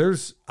 Yeah,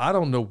 I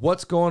don't know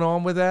what's going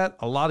on with that.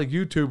 A lot of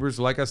YouTubers,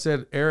 like I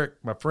said, Eric,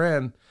 my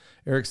friend,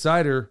 Eric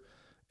Sider,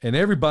 and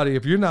everybody,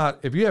 if you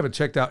haven't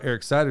checked out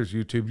Eric Sider's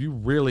YouTube, you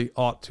really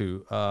ought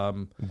to.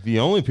 The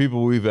only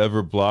people we've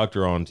ever blocked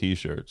are on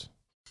T-shirts.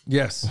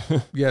 Yes,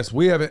 yes,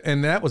 we haven't,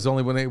 and that was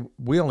only when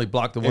we only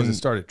blocked the ones that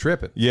started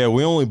tripping. Yeah,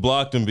 we only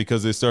blocked them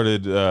because they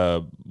started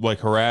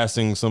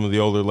harassing some of the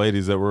older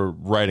ladies that were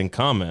writing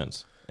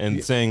comments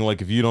and saying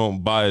like, if you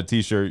don't buy a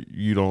T-shirt,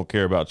 you don't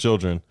care about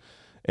children.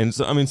 And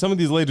so, I mean, some of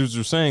these ladies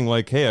are saying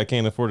like, hey, I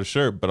can't afford a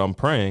shirt, but I'm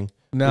praying.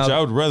 Now, which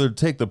I would rather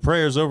take the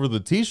prayers over the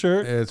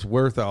T-shirt. It's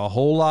worth a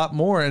whole lot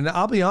more. And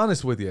I'll be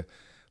honest with you.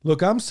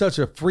 Look, I'm such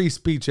a free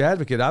speech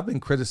advocate. I've been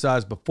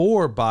criticized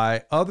before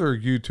by other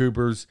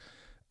YouTubers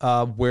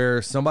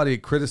where somebody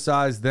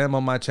criticized them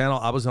on my channel.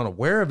 I was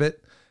unaware of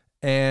it,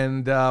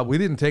 and we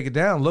didn't take it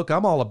down. Look,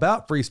 I'm all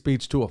about free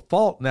speech to a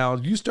fault. Now,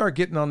 you start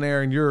getting on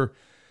there and you're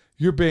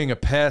you're being a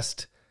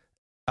pest.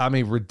 I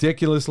mean,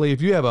 ridiculously.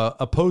 If you have a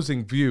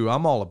opposing view,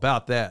 I'm all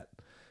about that.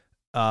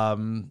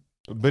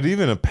 But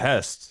even a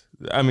pest,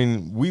 I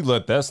mean, we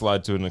let that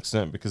slide to an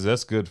extent because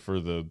that's good for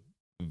the.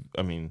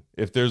 I mean,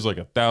 if there's like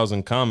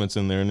 1,000 comments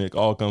in there and it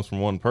all comes from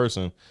one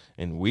person,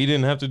 and we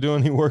didn't have to do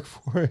any work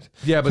for it.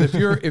 Yeah, but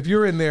if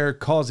you're in there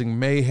causing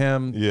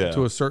mayhem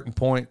to a certain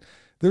point,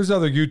 there's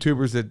other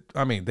YouTubers that,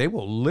 I mean, they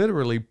will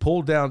literally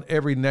pull down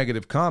every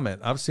negative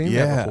comment. I've seen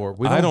that before.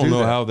 I don't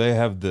know how they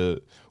have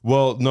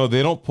well, no,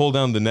 they don't pull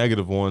down the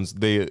negative ones.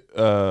 They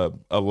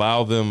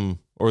allow them,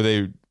 or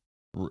they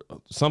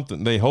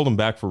hold them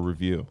back for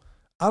review.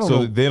 I don't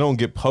know. They don't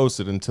get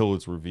posted until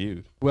it's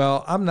reviewed.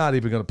 Well, I'm not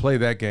even going to play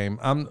that game.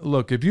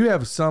 Look, if you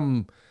have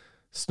some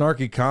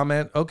snarky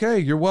comment, okay,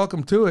 you're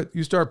welcome to it.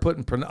 You start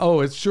putting,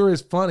 it sure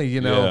is funny,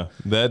 you know. Yeah,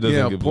 that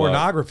doesn't get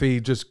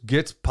pornography just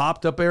gets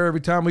popped up there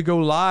every time we go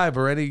live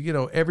or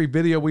every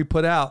video we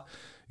put out.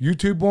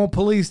 YouTube won't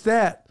police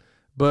that,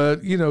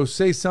 but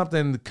say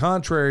something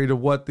contrary to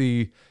what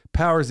the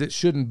powers that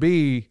shouldn't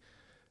be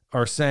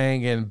are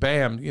saying, and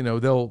bam,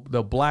 they'll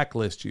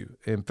blacklist you.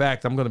 In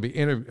fact, I'm going to be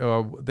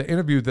the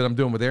interview that I'm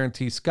doing with Aaron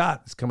T.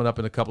 Scott is coming up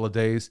in a couple of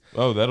days.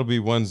 Oh, that'll be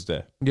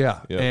Wednesday.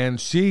 Yeah. And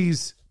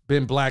she's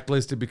been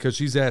blacklisted because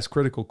she's asked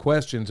critical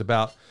questions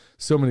about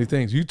so many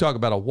things. You talk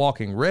about a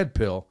walking red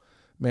pill,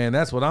 man,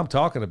 that's what I'm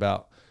talking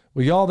about.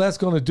 Well, y'all, that's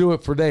going to do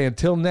it for today.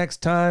 Until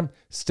next time,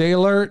 stay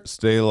alert,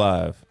 stay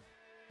alive.